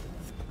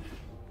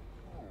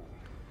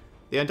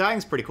 The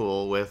Undying's pretty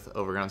cool with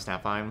Overgrown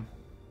Snapvine.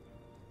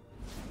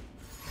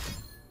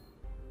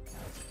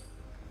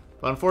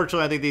 But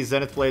unfortunately, I think these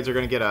Zenith Blades are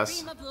going to get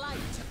us. Beam of light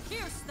to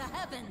pierce the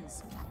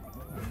heavens.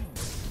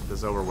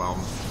 This Overwhelm.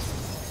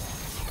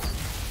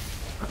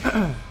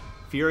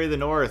 Fury of the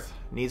North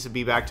needs to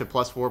be back to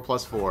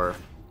 +4/+4. Or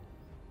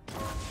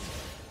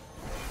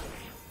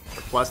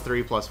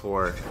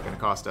 +3/+4. Gonna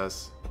cost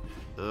us.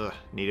 Ugh.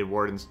 Needed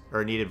Wardens,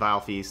 or needed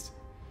Vile Feast.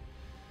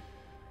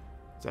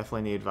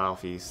 Definitely needed Vile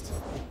Feast.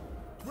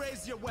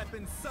 Raise your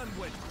weapon,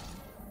 Sunwood.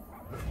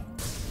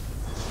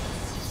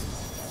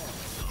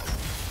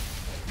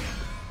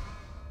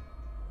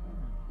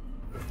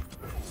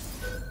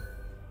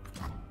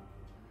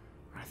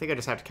 I think I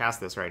just have to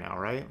cast this right now,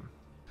 right?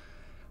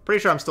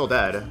 Pretty sure I'm still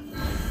dead.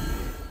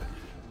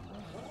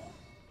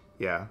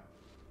 Yeah.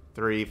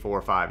 3,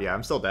 4, 5. Yeah,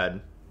 I'm still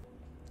dead.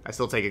 I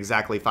still take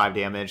exactly 5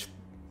 damage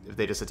if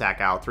they just attack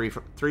out. 3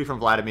 from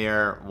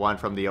Vladimir, 1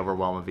 from the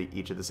Overwhelm of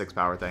each of the 6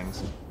 power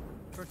things.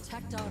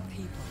 Protect our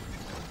people.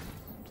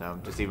 So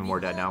I'm just even more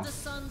dead now. Behold the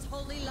sun's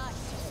holy light.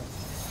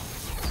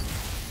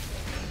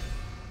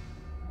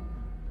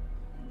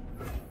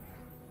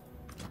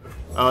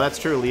 Oh, that's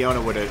true.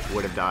 Leona would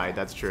have died.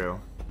 That's true.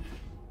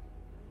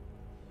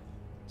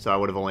 So I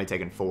would have only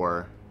taken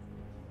 4.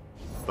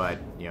 but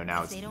you know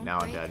now If they don't I'm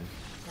break, dead.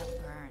 they'll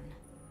burn.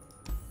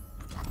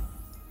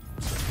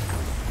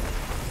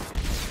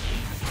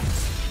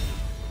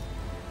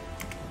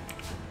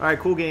 All right,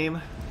 cool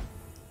game.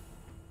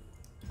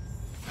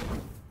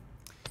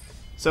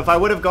 So if I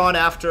would have gone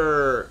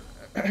after,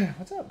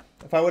 what's up?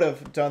 If I would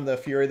have done the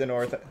Fury of the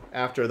North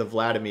after the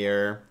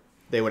Vladimir,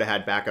 they would have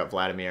had backup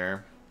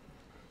Vladimir.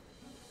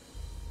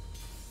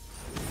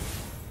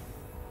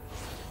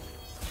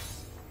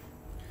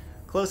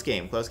 Close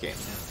game, close game.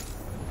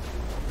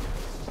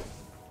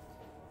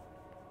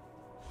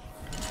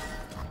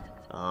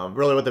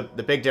 Really, what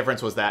the big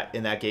difference was that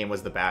in that game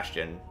was the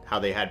Bastion. How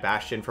they had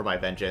Bastion for my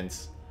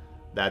Vengeance.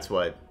 That's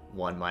what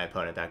won my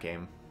opponent that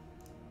game.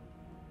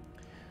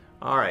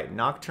 Alright,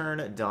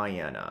 Nocturne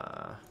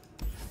Diana.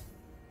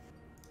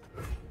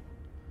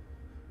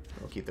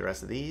 We'll keep the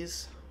rest of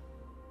these.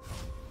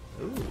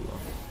 Ooh.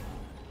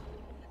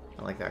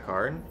 I like that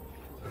card.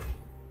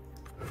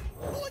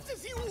 What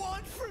does he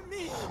want from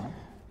me?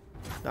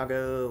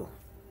 Doggo.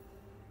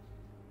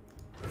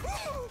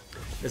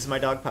 This is my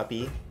dog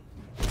Puppy.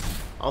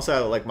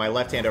 Also, like my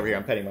left hand over here,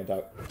 I'm petting my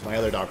dog. My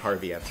other dog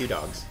Harvey. I have two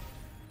dogs.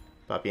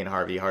 Puppy and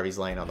Harvey. Harvey's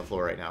laying on the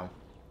floor right now.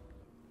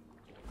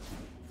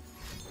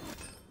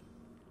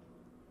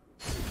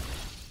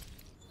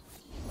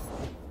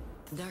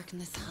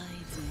 Darkness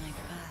hides in my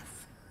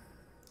path.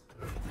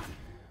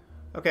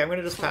 Okay, I'm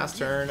gonna just pass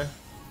turn.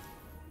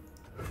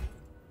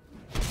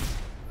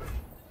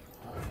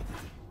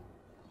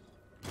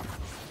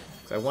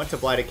 So I want to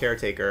Blighted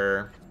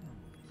Caretaker.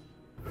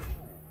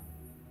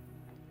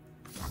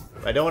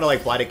 I don't want to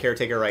like Blighted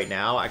Caretaker right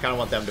now. I kind of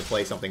want them to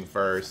play something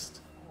first.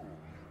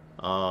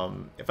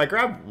 If I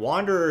grab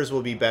Wanderers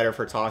will be better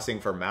for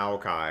tossing for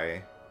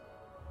Maokai.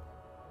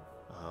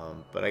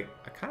 But I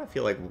kind of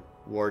feel like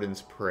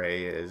Warden's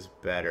Prey is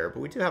better. But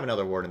we do have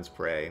another Warden's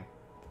Prey.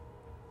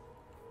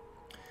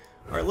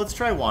 Alright, let's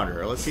try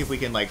Wanderer. Let's see if we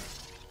can, like,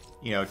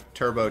 you know,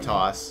 turbo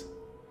toss,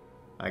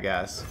 I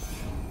guess.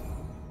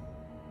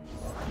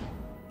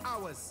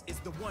 Ours is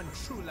the one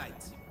true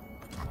light.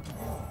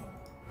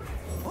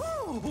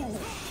 Oh,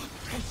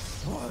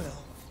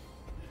 soil.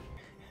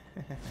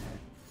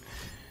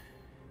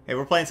 Hey,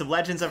 we're playing some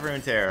Legends of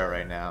Runeterra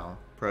right now,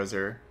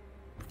 Prozer.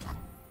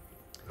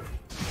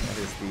 That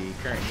is the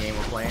current game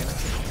we're playing.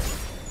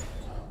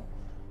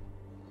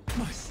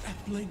 My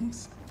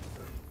saplings.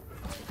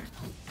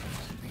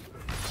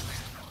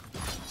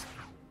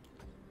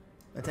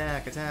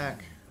 Attack,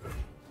 attack.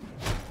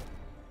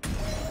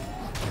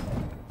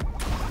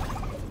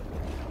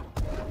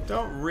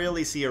 Don't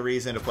really see a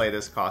reason to play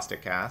this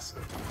Caustic Cask.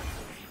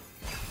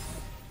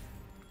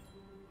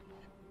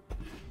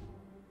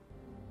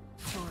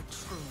 For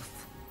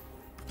truth.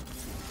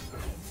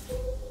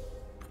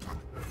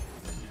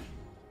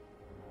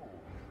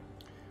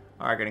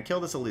 Alright, gonna kill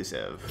this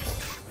elusive.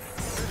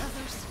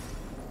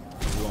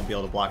 We won't be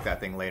able to block that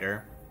thing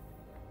later.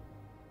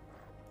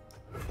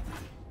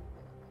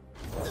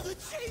 The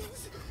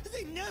chains,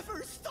 they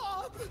never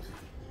stop.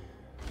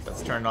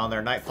 Let's turn on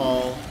their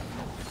Nightfall.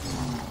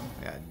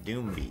 Yeah,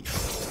 Doom Beast.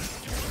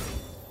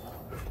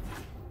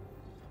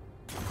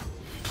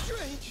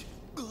 Strange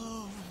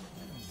glow.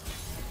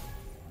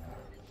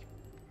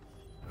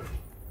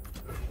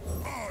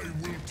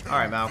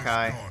 Alright,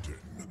 Maokai.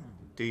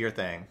 Do your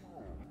thing.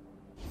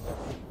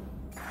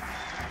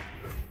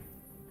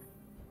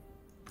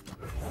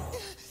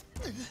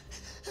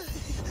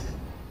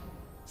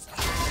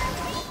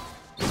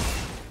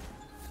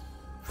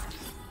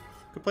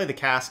 Could play the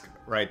Cask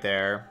right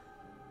there.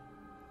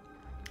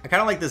 I kind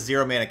of like this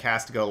 0-mana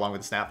Cask to go along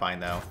with the Snapvine,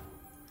 though.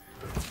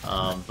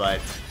 But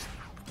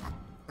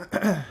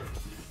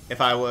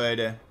if I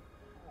would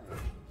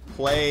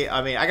play...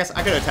 I mean, I guess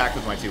I could attack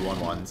with my two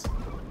 1/1s.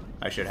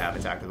 I should have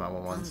attacked with my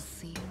 1/1s.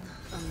 Unseen,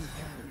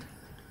 unheard.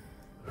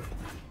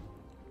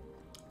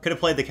 Could have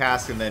played the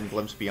Cask and then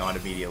Glimpse Beyond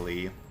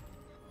immediately.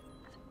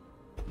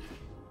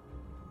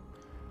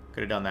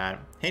 Could have done that.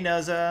 Hey,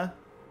 Noza.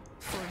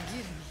 Forgive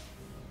me.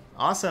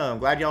 Awesome.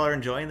 Glad y'all are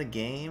enjoying the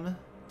game.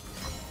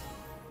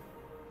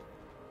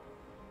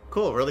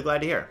 Cool. Really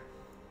glad to hear.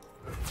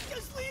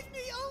 Just leave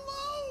me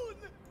alone.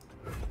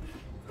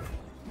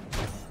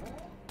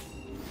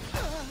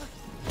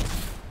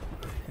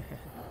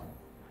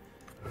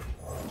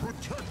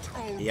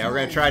 Yeah, we're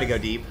going to try to go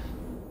deep.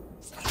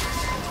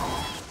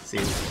 See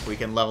if we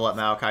can level up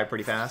Maokai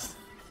pretty fast.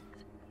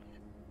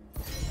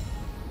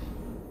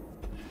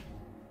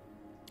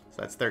 So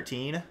that's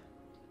 13.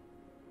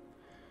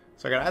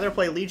 So I gotta either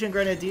play Legion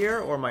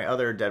Grenadier or my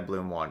other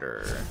Deadbloom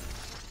Wanderer.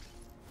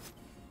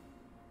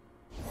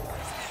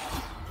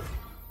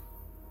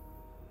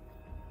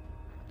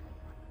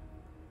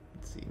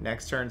 Let's see,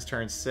 next turn's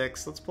turn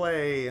 6. Let's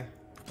play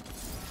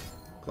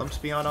Glimpse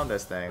Beyond on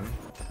this thing.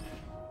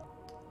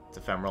 It's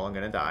ephemeral, I'm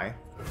gonna die.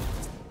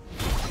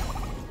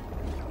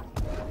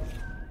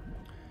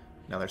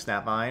 Another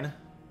Snapvine.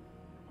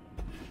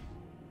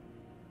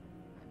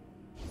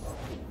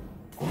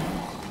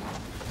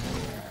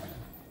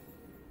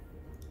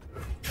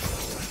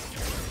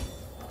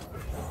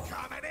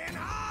 Coming in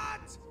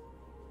hot.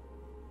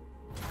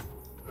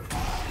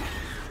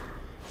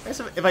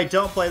 if I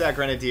don't play that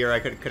Grenadier, I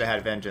could have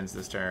had Vengeance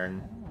this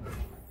turn.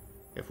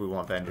 If we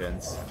want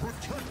Vengeance.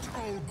 Protect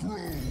our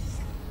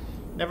grove.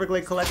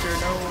 Neverglade Collector,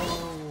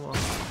 no!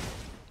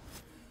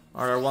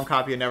 Our one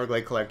copy of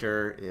Neverglade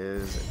Collector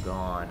is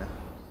gone.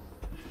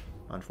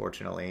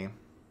 Unfortunately.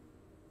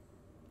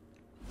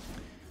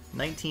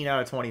 19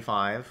 out of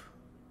 25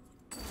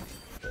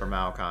 for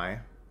Maokai.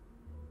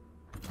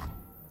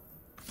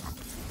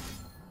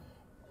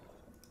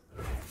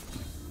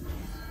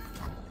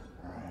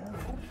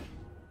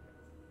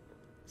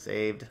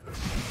 Saved.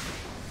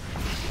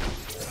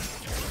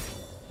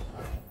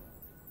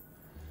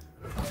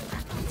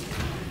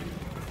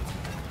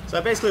 So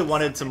I basically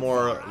wanted some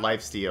more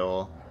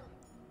lifesteal.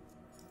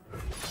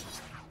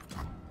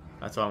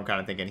 That's what I'm kind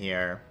of thinking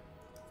here.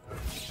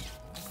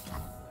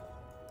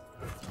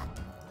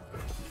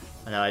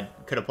 I know I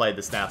could have played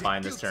the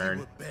Snapvine this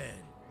turn.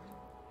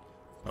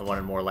 I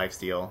wanted more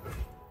lifesteal.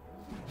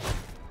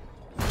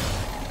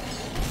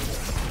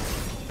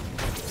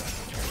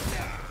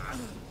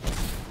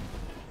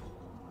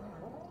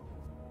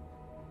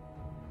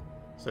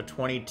 So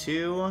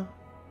 22.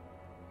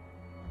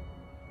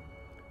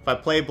 If I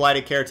play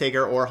Blighted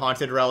Caretaker or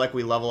Haunted Relic,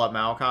 we level up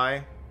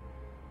Maokai.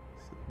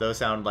 Those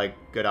sound like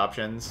good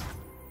options.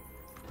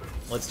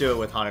 Let's do it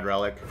with Haunted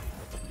Relic.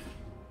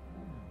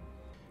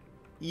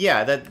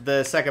 Yeah,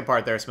 the second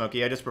part there,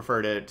 Smokey. I just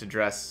prefer to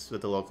dress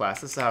with the low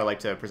class. This is how I like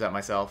to present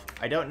myself.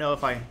 I don't know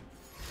if I...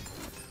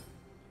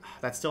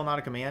 That's still not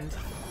a command?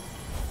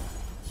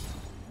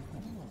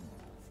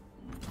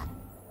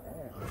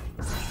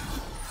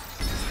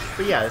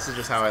 But yeah, this is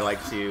just how I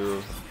like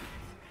to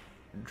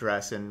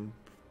dress and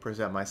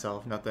present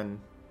myself. Nothing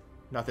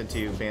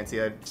too fancy.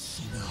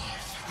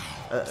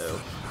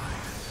 Uh-oh.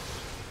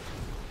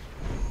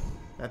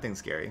 That thing's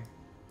scary.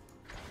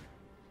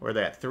 Where are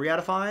they at? 3 out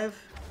of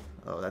 5?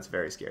 Oh, that's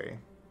very scary.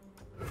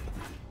 And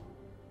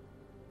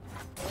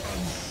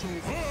so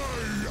I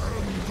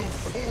am the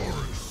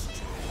forest.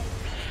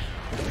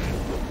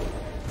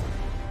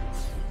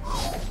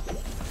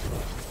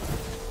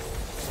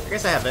 I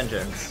guess I have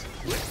Vengeance,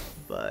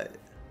 but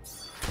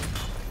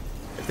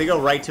if they go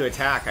right to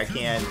attack, I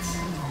can't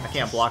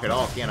block at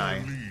all, can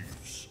I?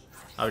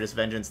 I would just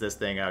Vengeance this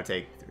thing. I would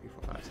take 3,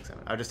 4, 5, 6,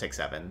 7. I would just take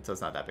 7, so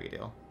it's not that big a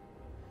deal.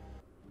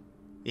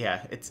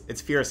 Yeah,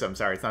 it's fearsome.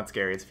 Sorry, it's not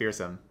scary. It's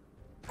fearsome.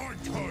 I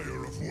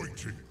tire of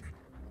waiting.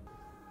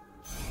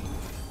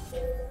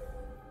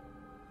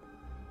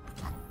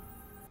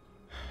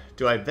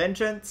 Do I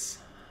Vengeance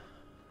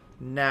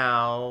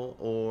now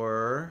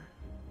or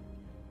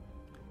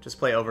just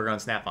play Overgrown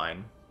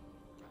Snapvine?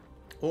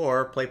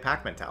 Or play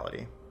Pack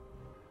Mentality?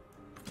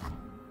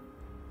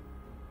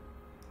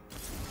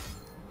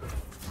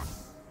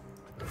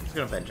 I'm just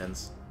gonna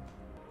Vengeance.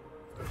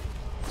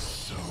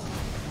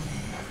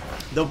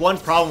 The one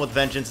problem with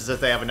Vengeance is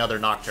that they have another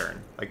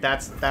Nocturne. Like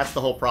that's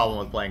the whole problem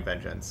with playing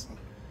Vengeance,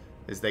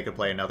 is they could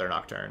play another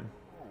Nocturne.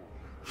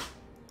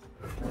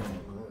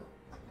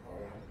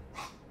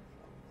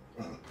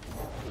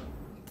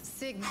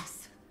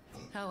 Cygnus,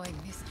 how I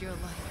missed your light.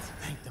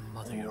 Thank the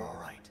mother you're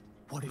all right.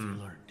 What have you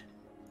learned?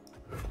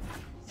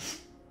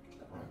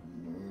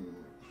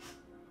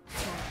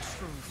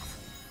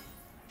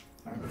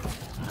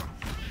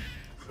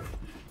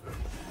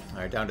 All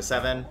right, down to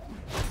 7.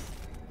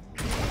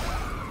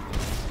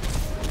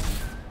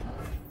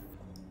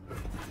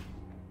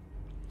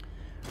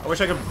 I wish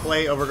I could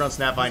play Overgrown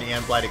Snapvine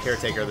and Blighted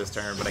Caretaker this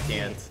turn, but I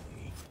can't.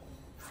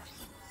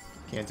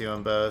 Can't do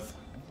them both.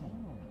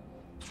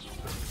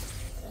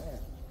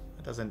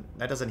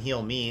 That doesn't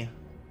heal me.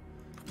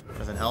 That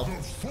doesn't help.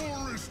 The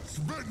forest's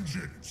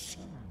vengeance.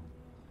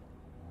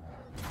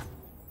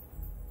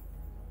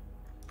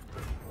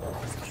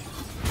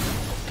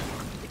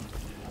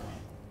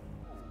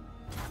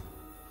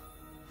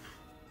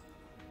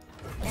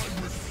 I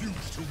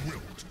refuse to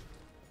wilt.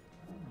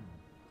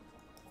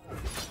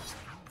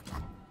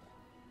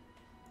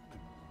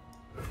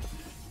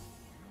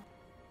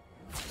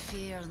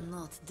 Fear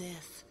not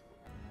death.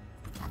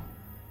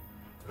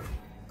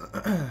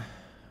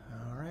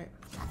 Alright.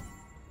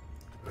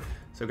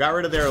 So got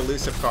rid of their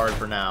elusive card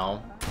for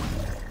now.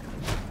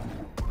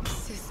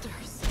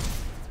 Sisters.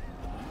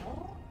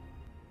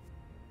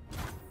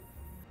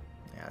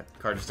 Yeah, the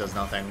card just does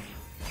nothing.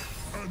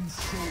 And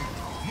so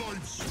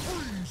life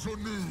springs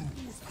anew.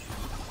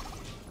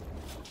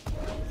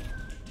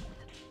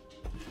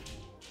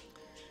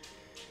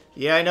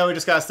 Yeah, I know we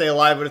just gotta stay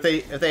alive, but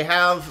if they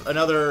have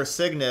another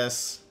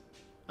Cygnus,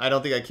 I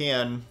don't think I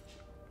can.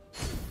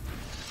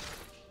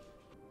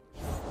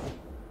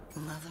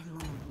 Mother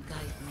Moon,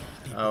 guide me.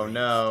 Oh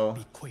no.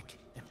 Be quick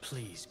and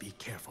please be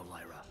careful,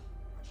 Lyra.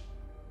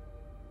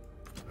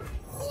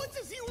 What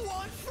does he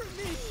want from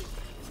me?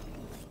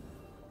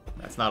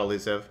 That's not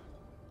elusive.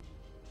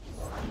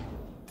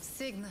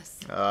 Cygnus,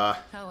 Uh,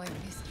 how I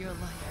missed your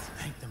light.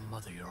 Thank the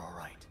mother you're all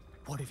right.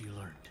 What have you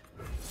learned?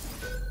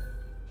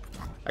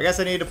 I guess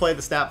I need to play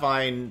the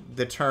Snapvine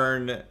the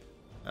turn.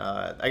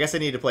 I guess I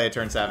need to play a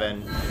turn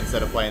 7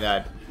 instead of playing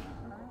that.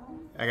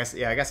 I guess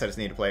I just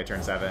need to play a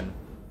turn 7.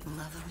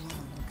 Mother Moon,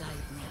 guide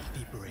me.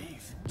 Be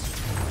brave.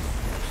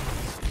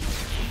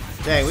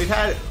 Dang, we've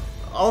had...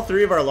 All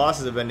three of our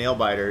losses have been nail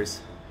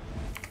biters.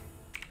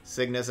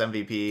 Cygnus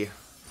MVP.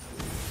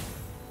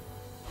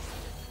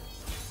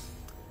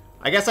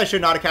 I guess I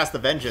should not have cast the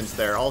Vengeance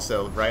there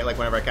also, right? Like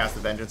whenever I cast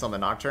the Vengeance on the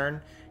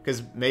Nocturne.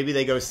 Because maybe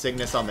they go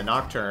Cygnus on the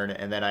Nocturne,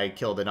 and then I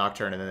kill the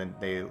Nocturne, and then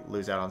they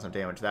lose out on some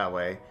damage that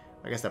way.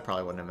 I guess that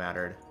probably wouldn't have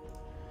mattered.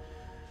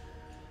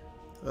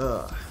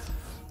 Ugh.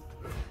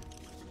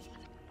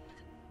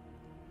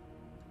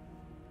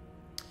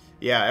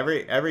 Yeah,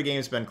 every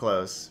game's been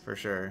close, for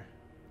sure.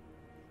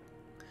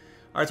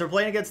 Alright, so we're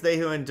playing against They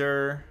Who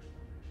Endure.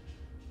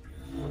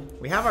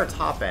 We have our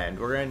top end.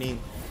 We're going to need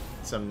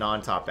some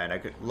non-top end. I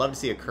could love to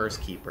see a Curse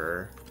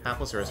Keeper.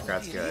 Hapless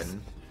Aristocrat's good.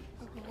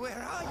 Where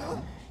are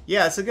you?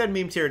 Yeah, it's a good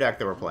meme tier deck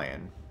that we're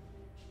playing.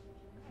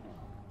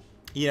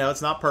 You know,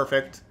 it's not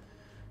perfect.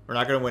 We're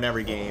not going to win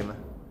every game.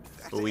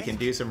 But we can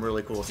do some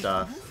really cool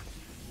stuff.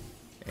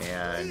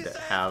 And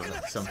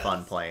have some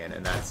fun playing.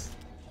 And that's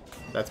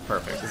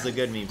perfect. This is a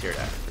good meme tier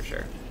deck, for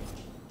sure.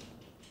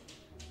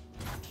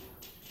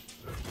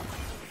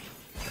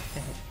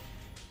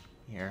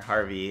 Here,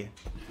 Harvey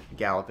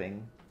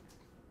galloping.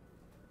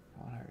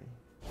 Come on,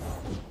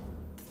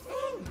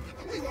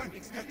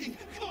 Harvey.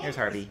 Here's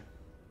Harvey.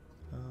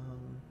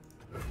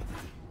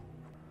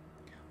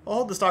 I'll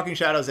hold the Stalking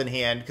Shadows in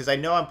hand, because I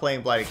know I'm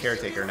playing Blighted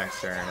Caretaker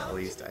next turn, at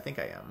least. I think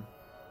I am.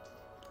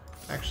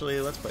 Actually,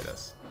 let's play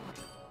this.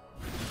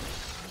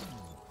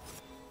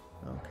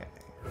 Okay.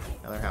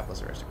 Another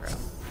Hapless Aristocrat.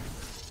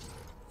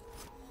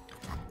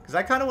 Because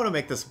I kind of want to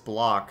make this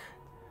block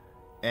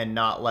and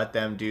not let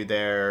them do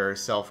their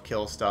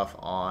self-kill stuff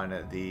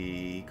on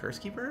the Curse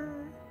Keeper?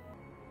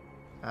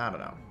 I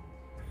don't know.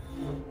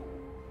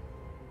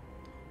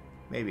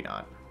 Maybe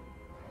not.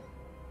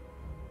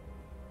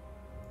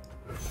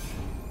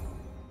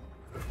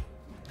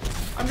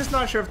 I'm just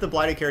not sure if the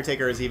Blighted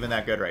Caretaker is even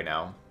that good right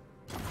now.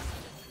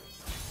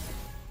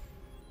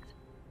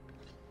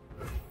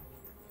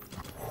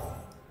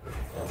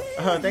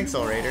 Oh, thanks,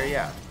 Soul Raider,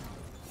 yeah.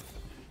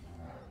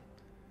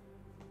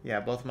 Yeah,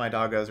 both my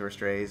doggos were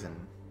strays, and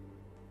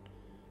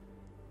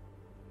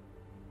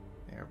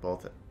they're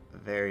both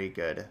very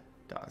good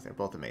dogs. They're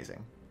both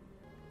amazing.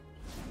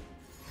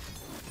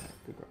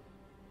 Good girl.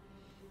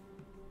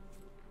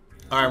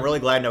 Alright, I'm really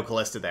glad no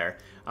Callista there.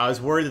 I was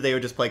worried that they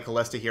would just play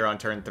Callista here on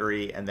turn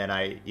 3, and then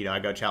I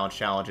go challenge,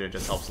 and it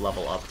just helps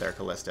level up their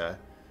Callista.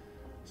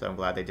 So I'm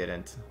glad they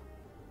didn't.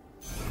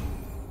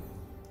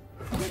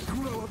 They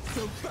grow up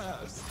so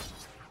fast.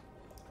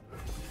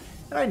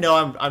 And I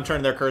know I'm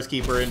turning their Curse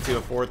Keeper into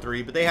a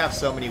 4/3, but they have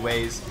so many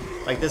ways.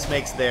 Like this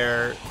makes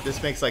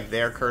like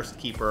their Curse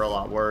Keeper a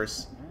lot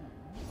worse.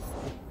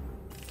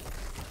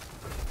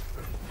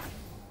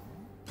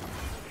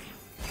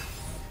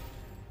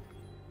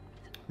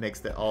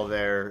 Makes all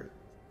their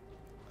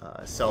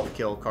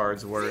self-kill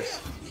cards worse.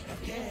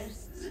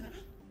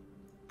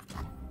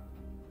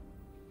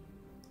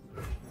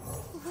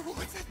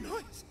 What's that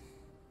noise?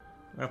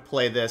 I'm gonna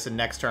play this, and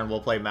next turn we'll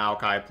play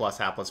Maokai plus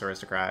Hapless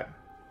Aristocrat.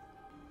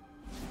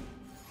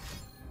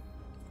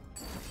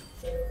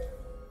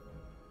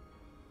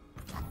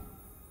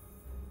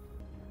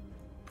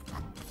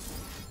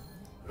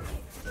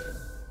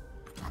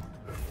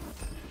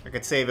 I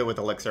could save it with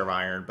Elixir of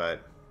Iron,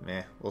 but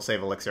meh, we'll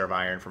save Elixir of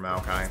Iron for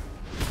Maokai.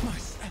 My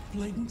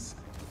saplings.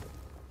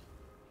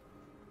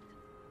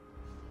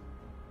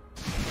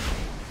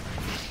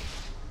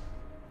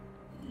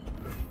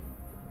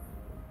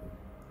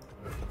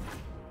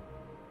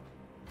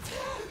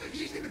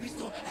 She's gonna be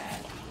so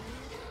bad.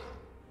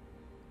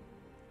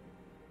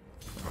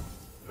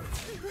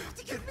 You have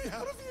to get me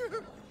out of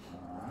here.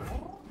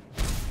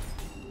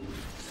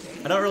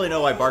 I don't really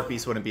know why Bark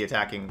Beast wouldn't be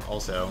attacking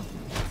also.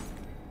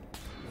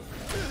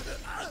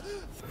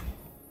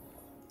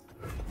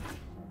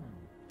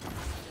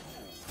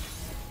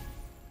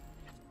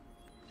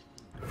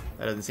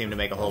 That doesn't seem to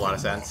make a whole lot of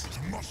sense.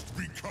 Must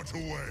be cut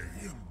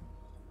away.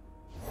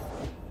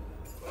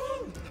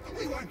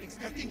 We weren't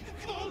expecting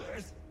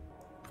callers.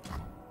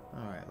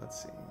 Alright,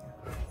 let's see.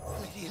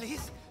 Lady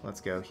Elise, Let's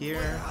go here.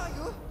 where are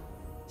you?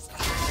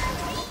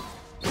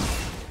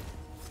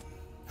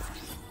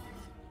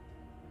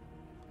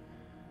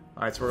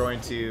 Alright, so we're going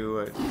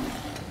to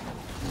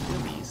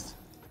Beast.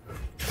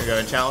 We're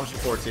going to challenge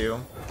for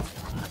 4/2.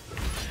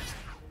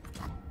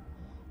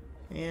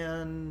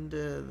 And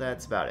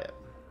that's about it.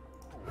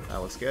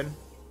 That looks good.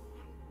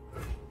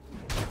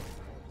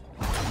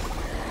 My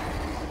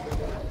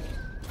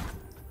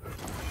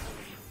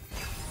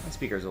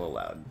speaker's a little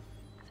loud.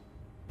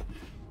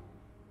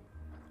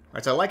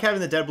 Alright, so I like having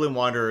the Dead Bloom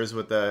Wanderers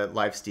with the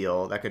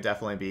lifesteal. That could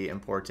definitely be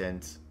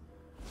important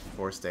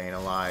for staying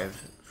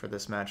alive for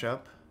this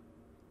matchup.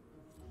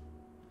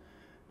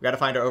 We've got to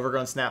find our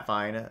Overgrown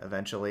Snapvine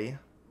eventually.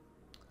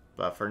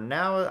 But for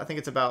now, I think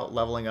it's about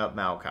leveling up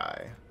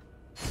Maokai.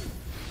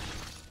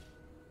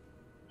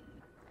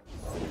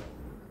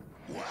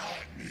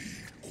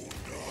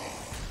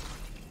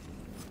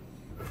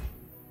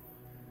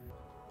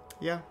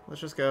 Yeah,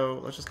 let's just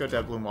go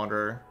Dead Bloom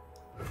Wanderer.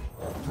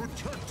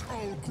 Protect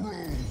our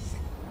grove.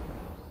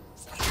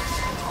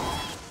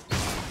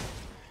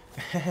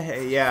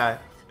 Yeah.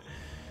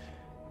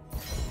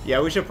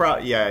 Yeah, we should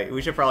probably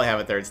have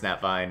a third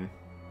Snapvine.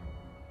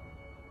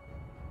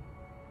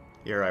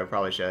 You're right, we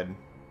probably should.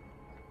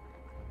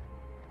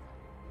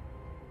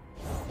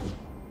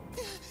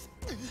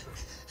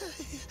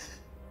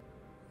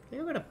 Okay,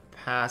 we're gonna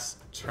pass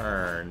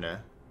turn.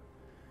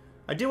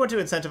 I do want to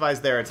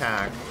incentivize their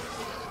attack.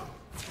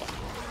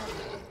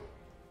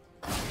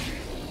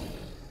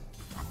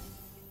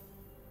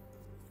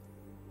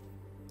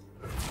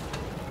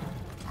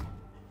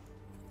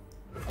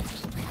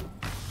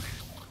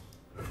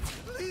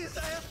 Please,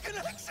 I have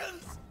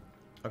connections.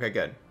 Okay,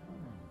 good.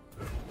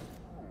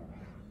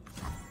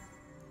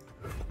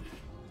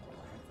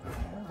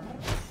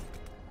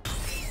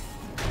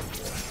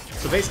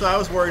 So basically, I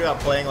was worried about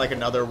playing like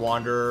another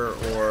Wanderer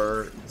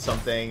or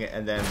something,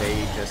 and then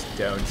they just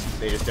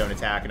don't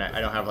attack, and I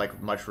don't have like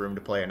much room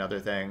to play another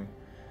thing.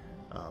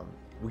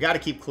 We got to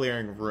keep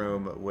clearing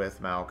room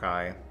with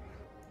Maokai.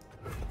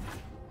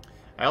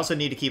 I also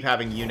need to keep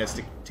having units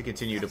to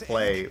continue to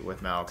play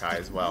with Maokai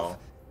as well.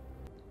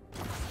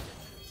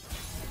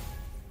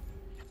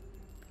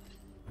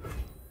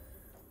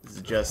 This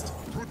is just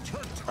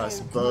us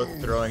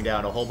both throwing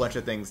down a whole bunch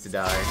of things to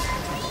die.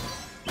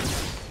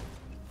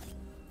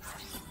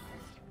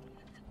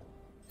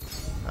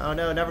 Oh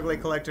no,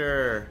 Neverglade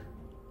Collector!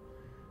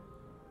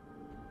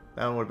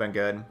 That one would have been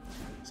good.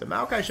 So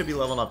Maokai should be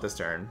leveling up this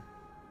turn.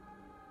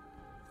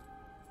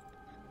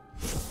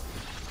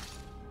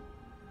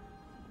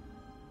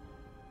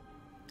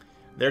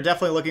 They're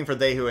definitely looking for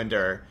They Who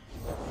Endure.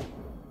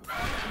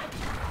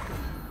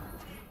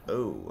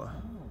 Oh.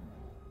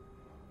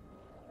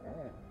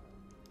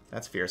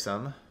 That's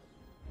fearsome.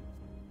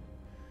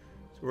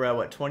 So we're at,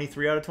 what,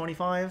 23 out of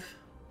 25?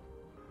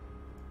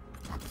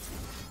 I'm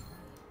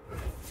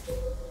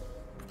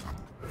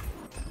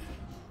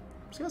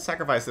just gonna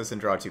sacrifice this and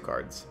draw 2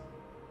 cards.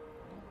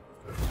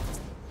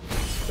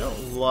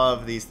 Don't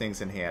love these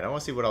things in hand. I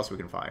want to see what else we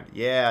can find.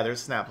 Yeah,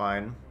 there's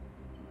Snapvine.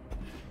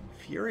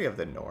 Fury of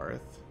the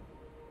North.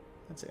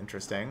 That's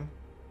interesting.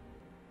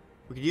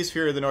 We could use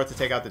Fury of the North to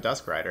take out the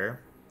Dusk Rider.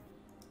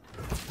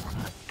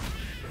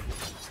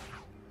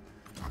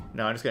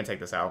 No, I'm just gonna take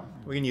this out.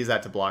 We can use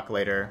that to block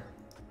later.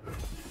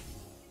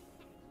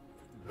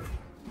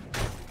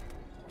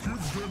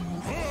 Give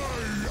them I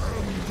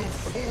am the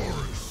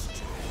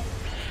forest.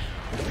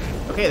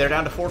 Okay, they're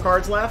down to 4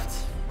 cards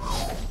left.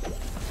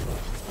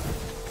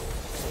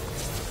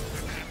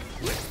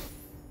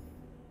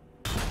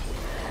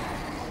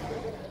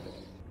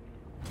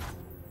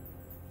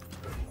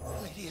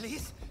 Lady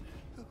Elise,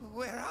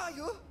 where are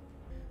you?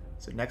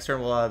 So next turn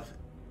we'll have...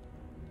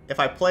 If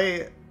I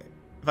play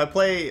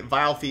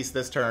Vile Feast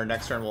this turn,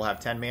 next turn we'll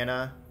have 10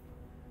 mana.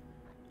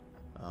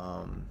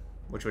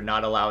 Which would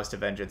not allow us to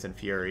Vengeance and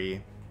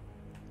Fury.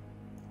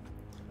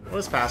 What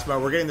is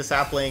Passmo? We're getting the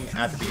sapling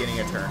at the beginning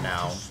of turn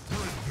now.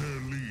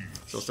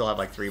 So we'll still have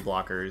like 3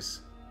 blockers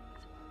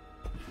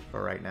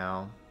for right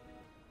now.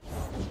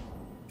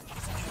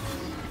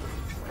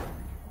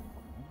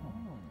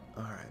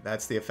 Alright,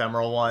 that's the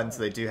ephemeral one. So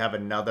they do have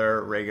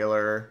another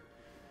regular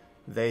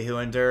They Who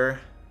Endure.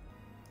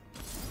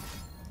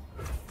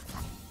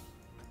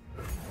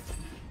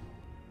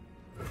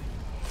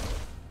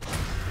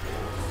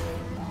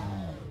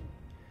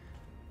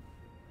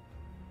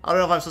 I don't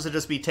know if I'm supposed to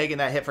just be taking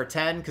that hit for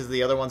 10 because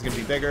the other one's going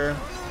to be bigger.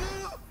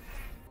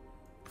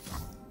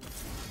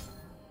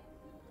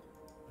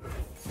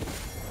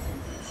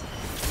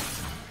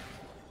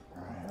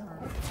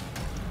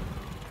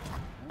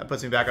 That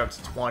puts me back up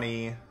to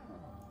 20. You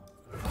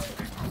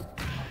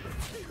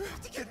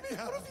have to get me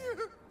out of here.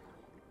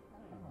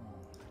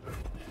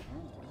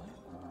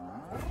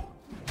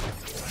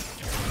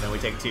 And then we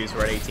take 2, so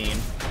we're at 18.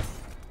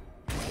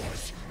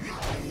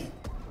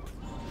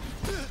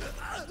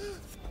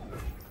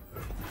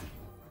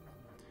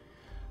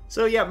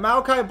 So yeah,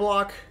 Maokai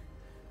block.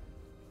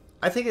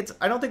 I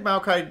don't think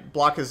Maokai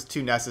block is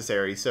too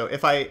necessary. So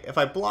if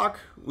I block,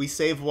 we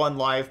save 1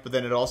 life, but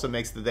then it also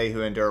makes the They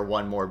Who Endure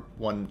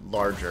one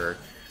larger.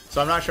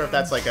 So I'm not sure if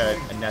that's like a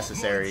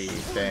necessary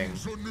thing.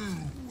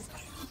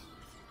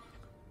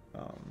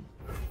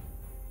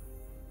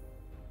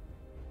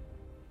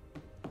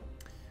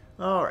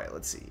 All right,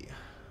 let's see.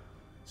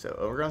 So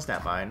Overgrown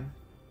Snapvine.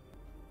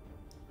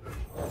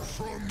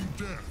 From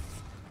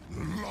death,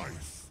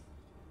 life.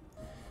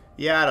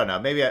 Yeah, I don't know.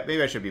 Maybe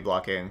I should be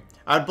blocking.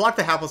 I would block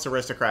the Hapless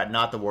Aristocrat,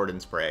 not the Warden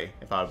Spray,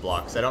 if I would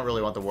block, because I don't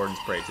really want the Warden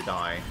Spray to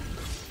die.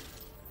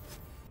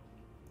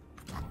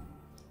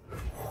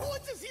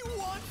 What does he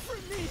want from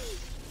me?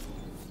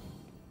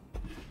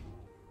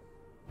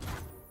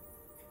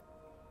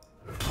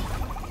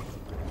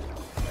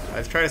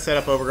 Let's try to set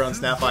up Overgrown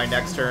Snapvine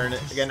next turn.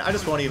 Again, I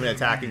just won't even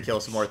attack and kill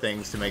some more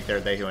things to make their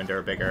They Who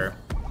Endure bigger.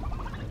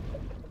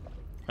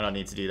 I don't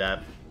need to do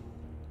that.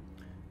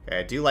 Okay,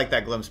 I do like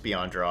that Glimpse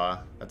Beyond draw.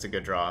 That's a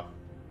good draw.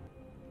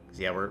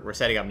 Yeah, we're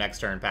setting up next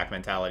turn, Pack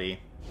Mentality.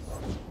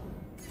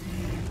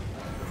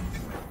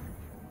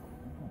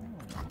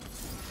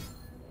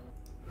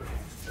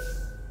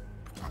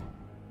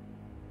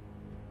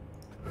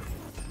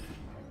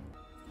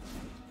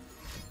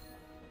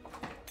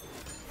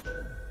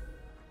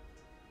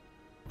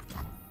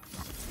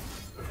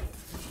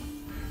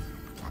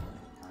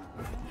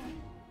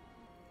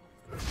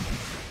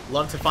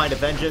 Love to find a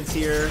vengeance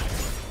here.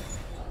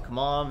 Come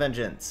on,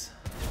 vengeance.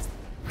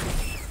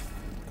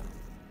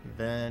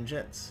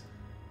 Vengeance.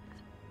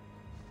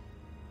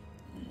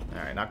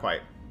 Alright, not quite.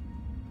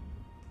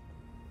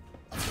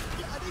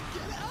 Gotta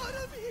get out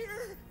of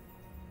here!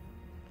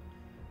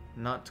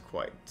 Not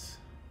quite.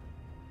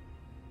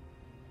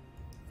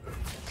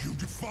 You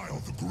defile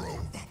the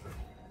grove.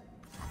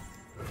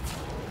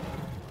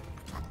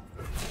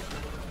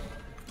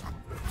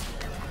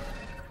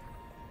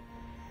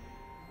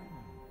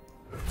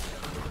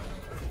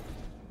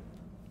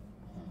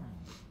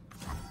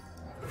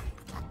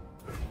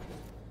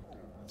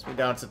 So we're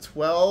down to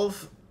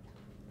 12.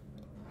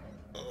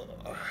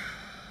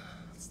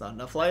 That's not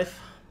enough life.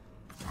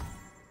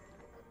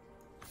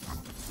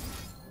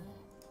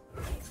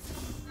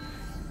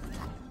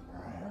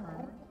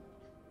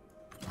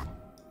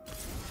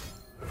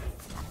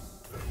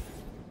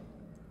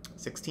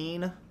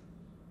 $16.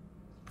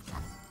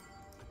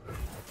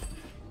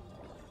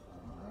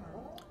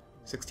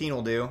 16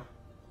 will do.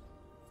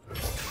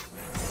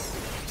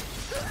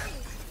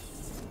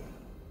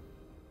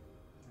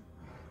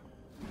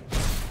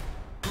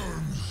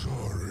 I'm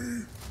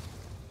sorry.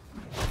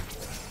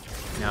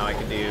 Now I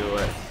can do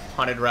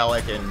Haunted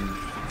Relic and,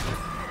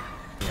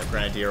 you know,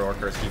 Grenadier or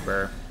Curse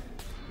Keeper.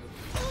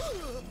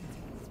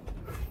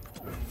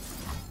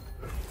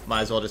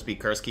 Might as well just be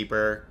Curse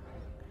Keeper,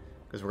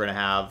 because we're going to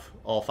have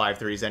all 5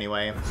 threes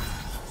anyway.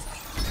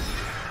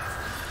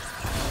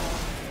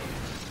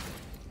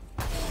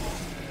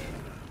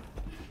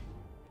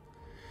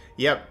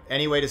 Yep,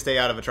 any way to stay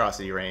out of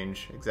atrocity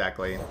range.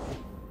 Exactly.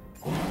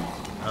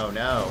 Oh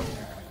no.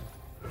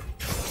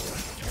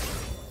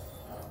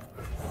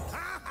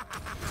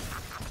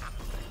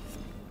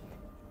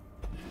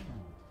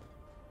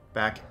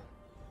 Back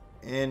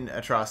in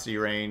atrocity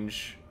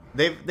range.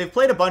 They've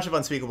played a bunch of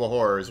Unspeakable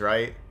Horrors,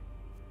 right?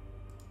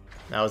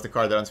 That was the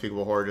card that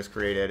Unspeakable Horror just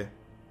created.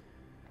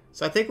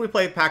 So I think we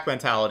play Pack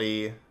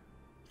Mentality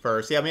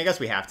first. Yeah, I mean, I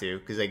guess we have to,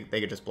 because they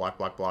could just block,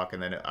 block, block,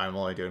 and then I'm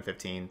only doing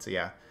 15, so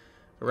yeah.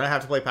 We're going to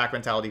have to play Pack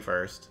Mentality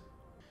first.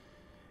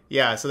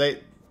 Yeah, so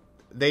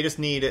they just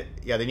need,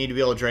 yeah, they need to be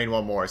able to drain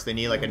one more. So they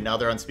need like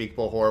another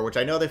Unspeakable Horror, which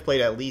I know they've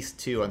played at least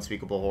 2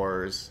 Unspeakable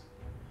Horrors.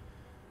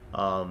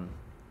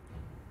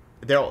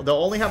 They'll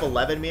only have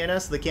 11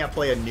 mana, so they can't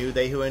play a new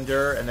They Who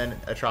Endure and then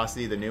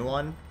Atrocity, the new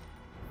one.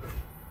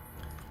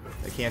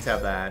 They can't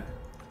have that.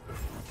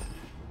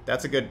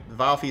 That's a good...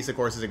 Vile Feast, of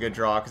course, is a good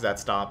draw, because that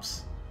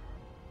stops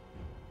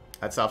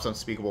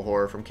Unspeakable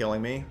Horror from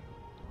killing me.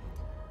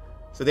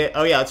 So they...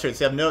 Oh, yeah, that's true.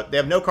 So they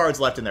have no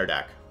cards left in their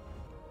deck.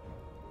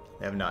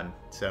 They have none.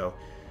 So,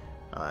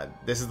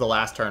 this is the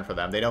last turn for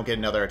them. They don't get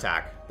another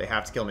attack. They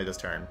have to kill me this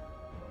turn.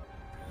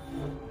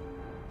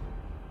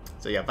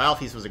 So, yeah, Vile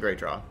Feast was a great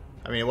draw.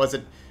 I mean, it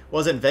wasn't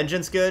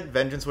Vengeance good.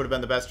 Vengeance would have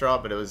been the best draw,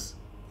 but it was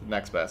the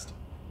next best.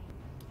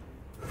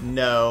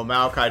 No,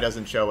 Maokai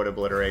doesn't show what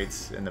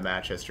obliterates in the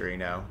match history,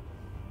 no.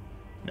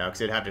 No,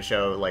 because it'd have to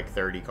show like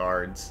 30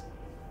 cards.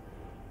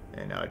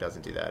 And no, it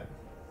doesn't do that.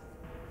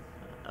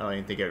 I don't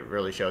even think it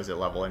really shows it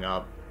leveling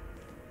up.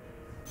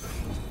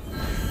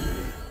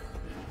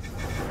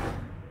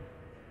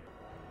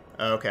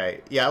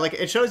 Okay, yeah, like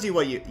it shows you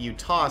what you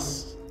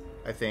toss,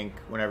 I think,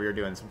 whenever you're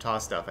doing some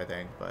toss stuff, I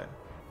think, but...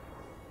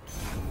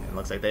 It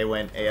looks like they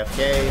went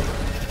AFK.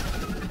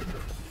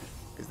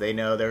 Because they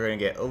know they're going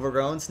to get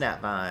Overgrown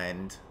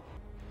Snapvine.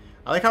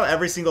 I like how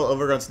every single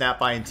Overgrown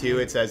Snapvine too,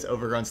 it says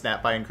Overgrown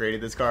Snapvine created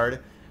this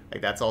card.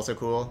 Like, that's also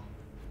cool.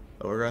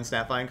 Overgrown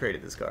Snapvine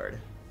created this card.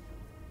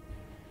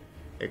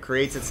 It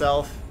creates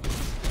itself.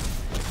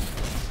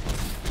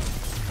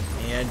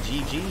 And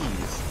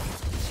GG's.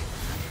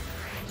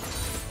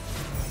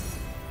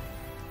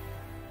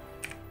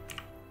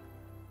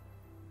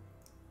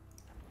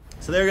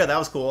 So there you go, that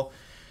was cool.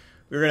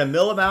 We were going to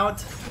mill them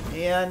out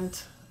and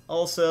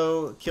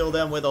also kill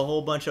them with a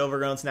whole bunch of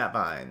Overgrown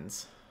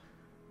Snapvines.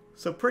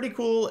 So pretty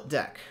cool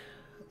deck.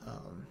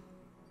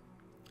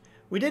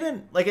 We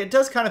didn't, like, it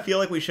does kind of feel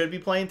like we should be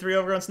playing 3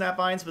 Overgrown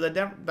Snapvines, but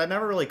that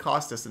never really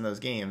cost us in those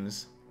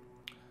games.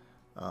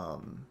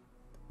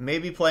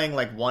 Maybe playing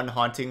like one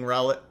Haunted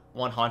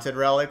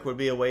Relic would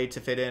be a way to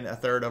fit in a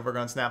 3rd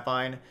Overgrown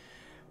Snapvine.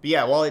 But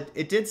yeah, while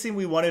it did seem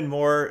we wanted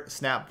more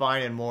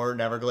Snapvine and more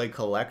Neverglade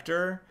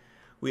Collector,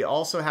 we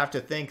also have to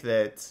think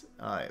that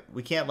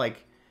we can't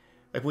like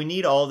we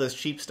need all this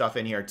cheap stuff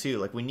in here too.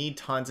 Like, we need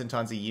tons and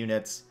tons of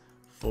units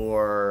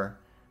for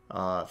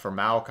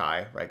Maokai,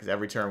 right? Because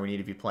every turn we need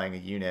to be playing a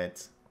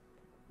unit.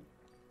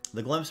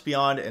 The Glimpse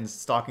Beyond and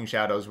Stalking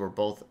Shadows were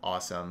both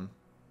awesome.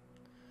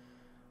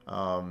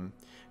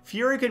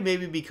 Fury could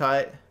maybe be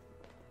cut.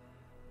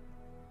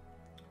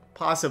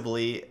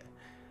 Possibly.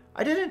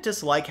 I didn't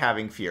dislike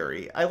having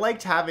Fury. I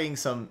liked having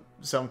some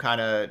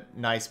kind of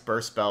nice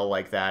burst spell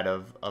like that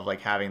of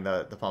like having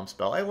the pump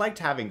spell. I liked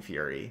having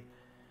Fury.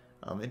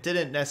 It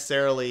didn't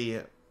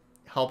necessarily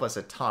help us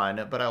a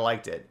ton, but I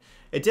liked it.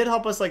 It did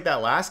help us like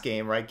that last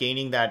game, right?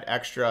 Gaining that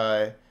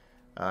extra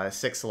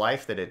 6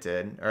 life that it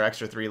did, or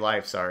extra 3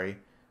 life, sorry,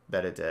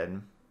 that it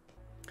did.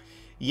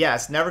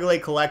 Yes,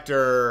 Neverglade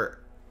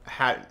Collector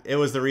it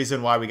was the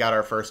reason why we got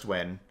our first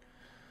win,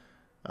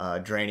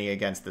 draining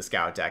against the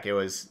scout deck. It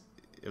was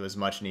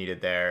much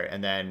needed there.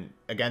 And then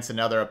against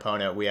another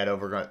opponent, we had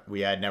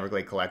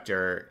Neverglade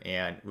Collector,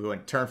 and we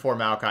went turn 4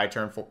 Maokai,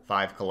 turn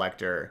 5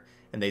 Collector,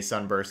 and they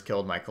Sunburst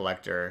killed my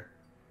Collector.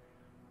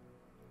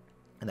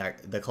 And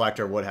the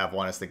Collector would have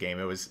won us the game.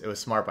 It was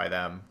smart by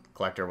them.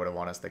 Collector would have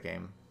won us the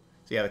game.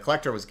 So yeah, the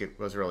Collector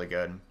was really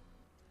good.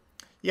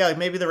 Yeah, like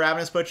maybe the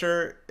Ravenous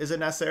Butcher isn't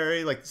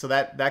necessary. Like, so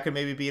that could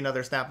maybe be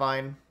another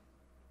Snapvine.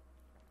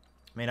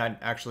 I mean, I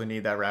actually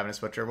need that Ravenous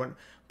Butcher. When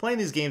playing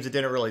these games, it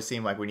didn't really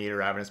seem like we needed a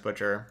Ravenous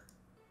Butcher.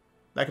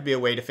 That could be a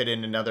way to fit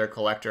in another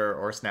Collector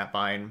or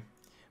Snapvine.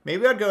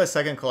 Maybe I'd go a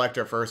second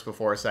Collector first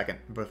before a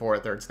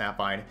third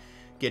Snapvine.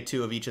 Get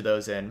 2 of each of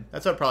those in.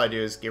 That's what I'd probably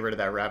do, is get rid of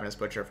that Ravenous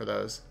Butcher for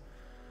those.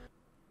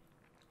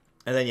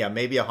 And then, yeah,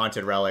 maybe a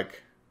Haunted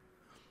Relic.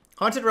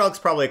 Haunted Relic's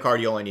probably a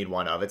card you only need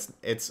 1 of.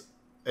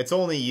 It's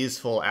only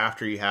useful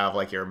after you have,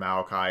 like, your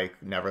Maokai,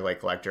 Neverglade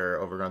Collector,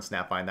 Overgrown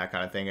Snapvine, that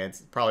kind of thing. It's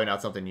probably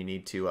not something you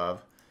need 2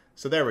 of.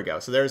 So there we go.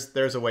 So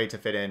there's a way to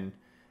fit in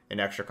an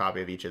extra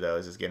copy of each of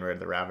those, is getting rid of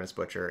the Ravenous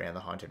Butcher and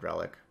the Haunted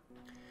Relic.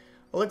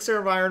 Elixir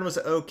of Iron was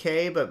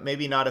okay, but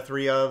maybe not a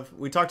 3 of.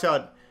 We talked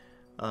about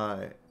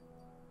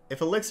if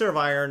Elixir of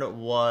Iron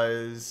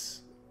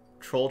was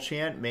Troll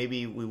Chant,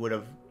 maybe we would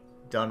have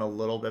done a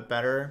little bit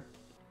better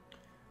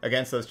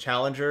against those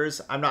challengers.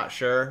 I'm not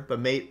sure, but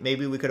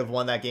maybe we could have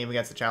won that game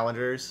against the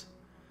challengers,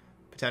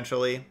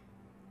 potentially.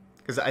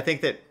 Because I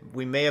think that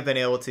we may have been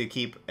able to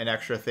keep an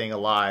extra thing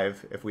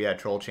alive if we had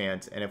Troll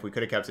Chant, and if we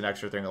could have kept an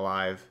extra thing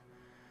alive,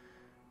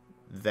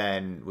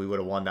 then we would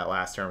have won that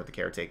last turn with the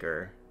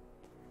Caretaker.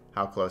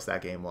 How close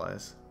that game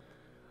was.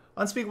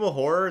 Unspeakable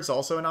Horror is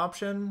also an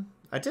option.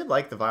 I did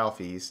like the Vile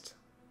Feast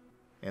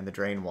and the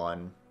Drain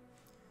one.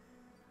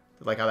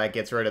 Like how that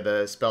gets rid of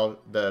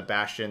the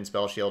Bastion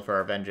spell shield for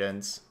our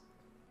Vengeance.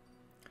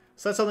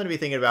 So that's something to be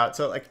thinking about.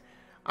 So like,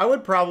 I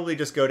would probably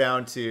just go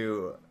down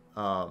to,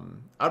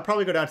 I'd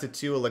probably go down to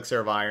 2 Elixir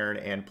of Iron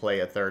and play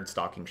a 3rd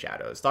Stalking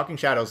Shadows. Stalking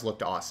Shadows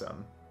looked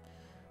awesome.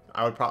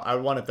 I would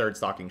want a 3rd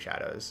Stalking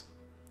Shadows.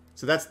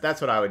 So that's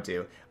what I would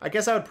do. I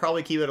guess I would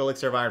probably keep it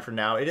Elixir of Iron for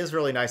now. It is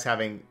really nice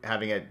having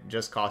it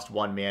just cost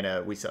 1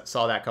 mana. We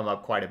saw that come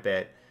up quite a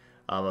bit,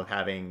 of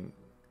having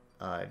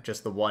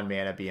just the 1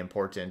 mana be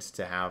important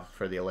to have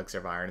for the Elixir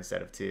of Iron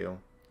instead of 2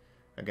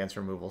 against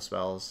removal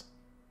spells.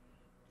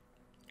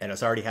 And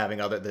it's already having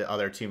the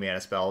other 2 mana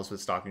spells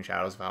with Stalking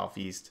Shadows, Vile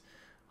Feast,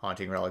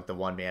 Haunting Relic, the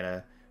 1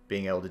 mana,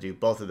 being able to do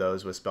both of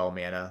those with spell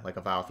mana, like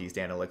a Vile Feast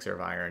and Elixir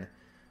of Iron,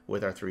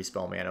 with our 3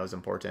 spell mana was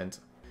important.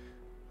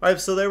 Alright,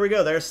 so there we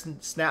go. There's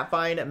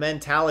Snapvine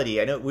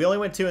mentality. I know we only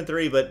went 2 and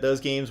 3, but those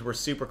games were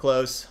super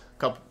close.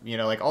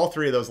 Like all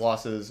 3 of those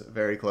losses,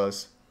 very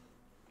close.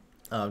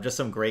 Just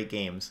some great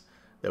games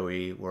that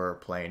we were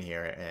playing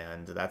here,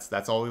 and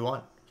that's all we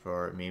want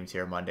for Meme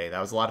Tier Monday.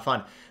 That was a lot of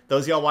fun.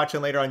 Those of y'all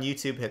watching later on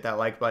YouTube, hit that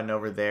like button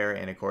over there,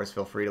 and of course,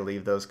 feel free to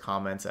leave those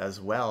comments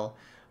as well.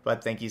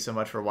 But thank you so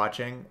much for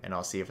watching, and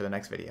I'll see you for the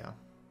next video.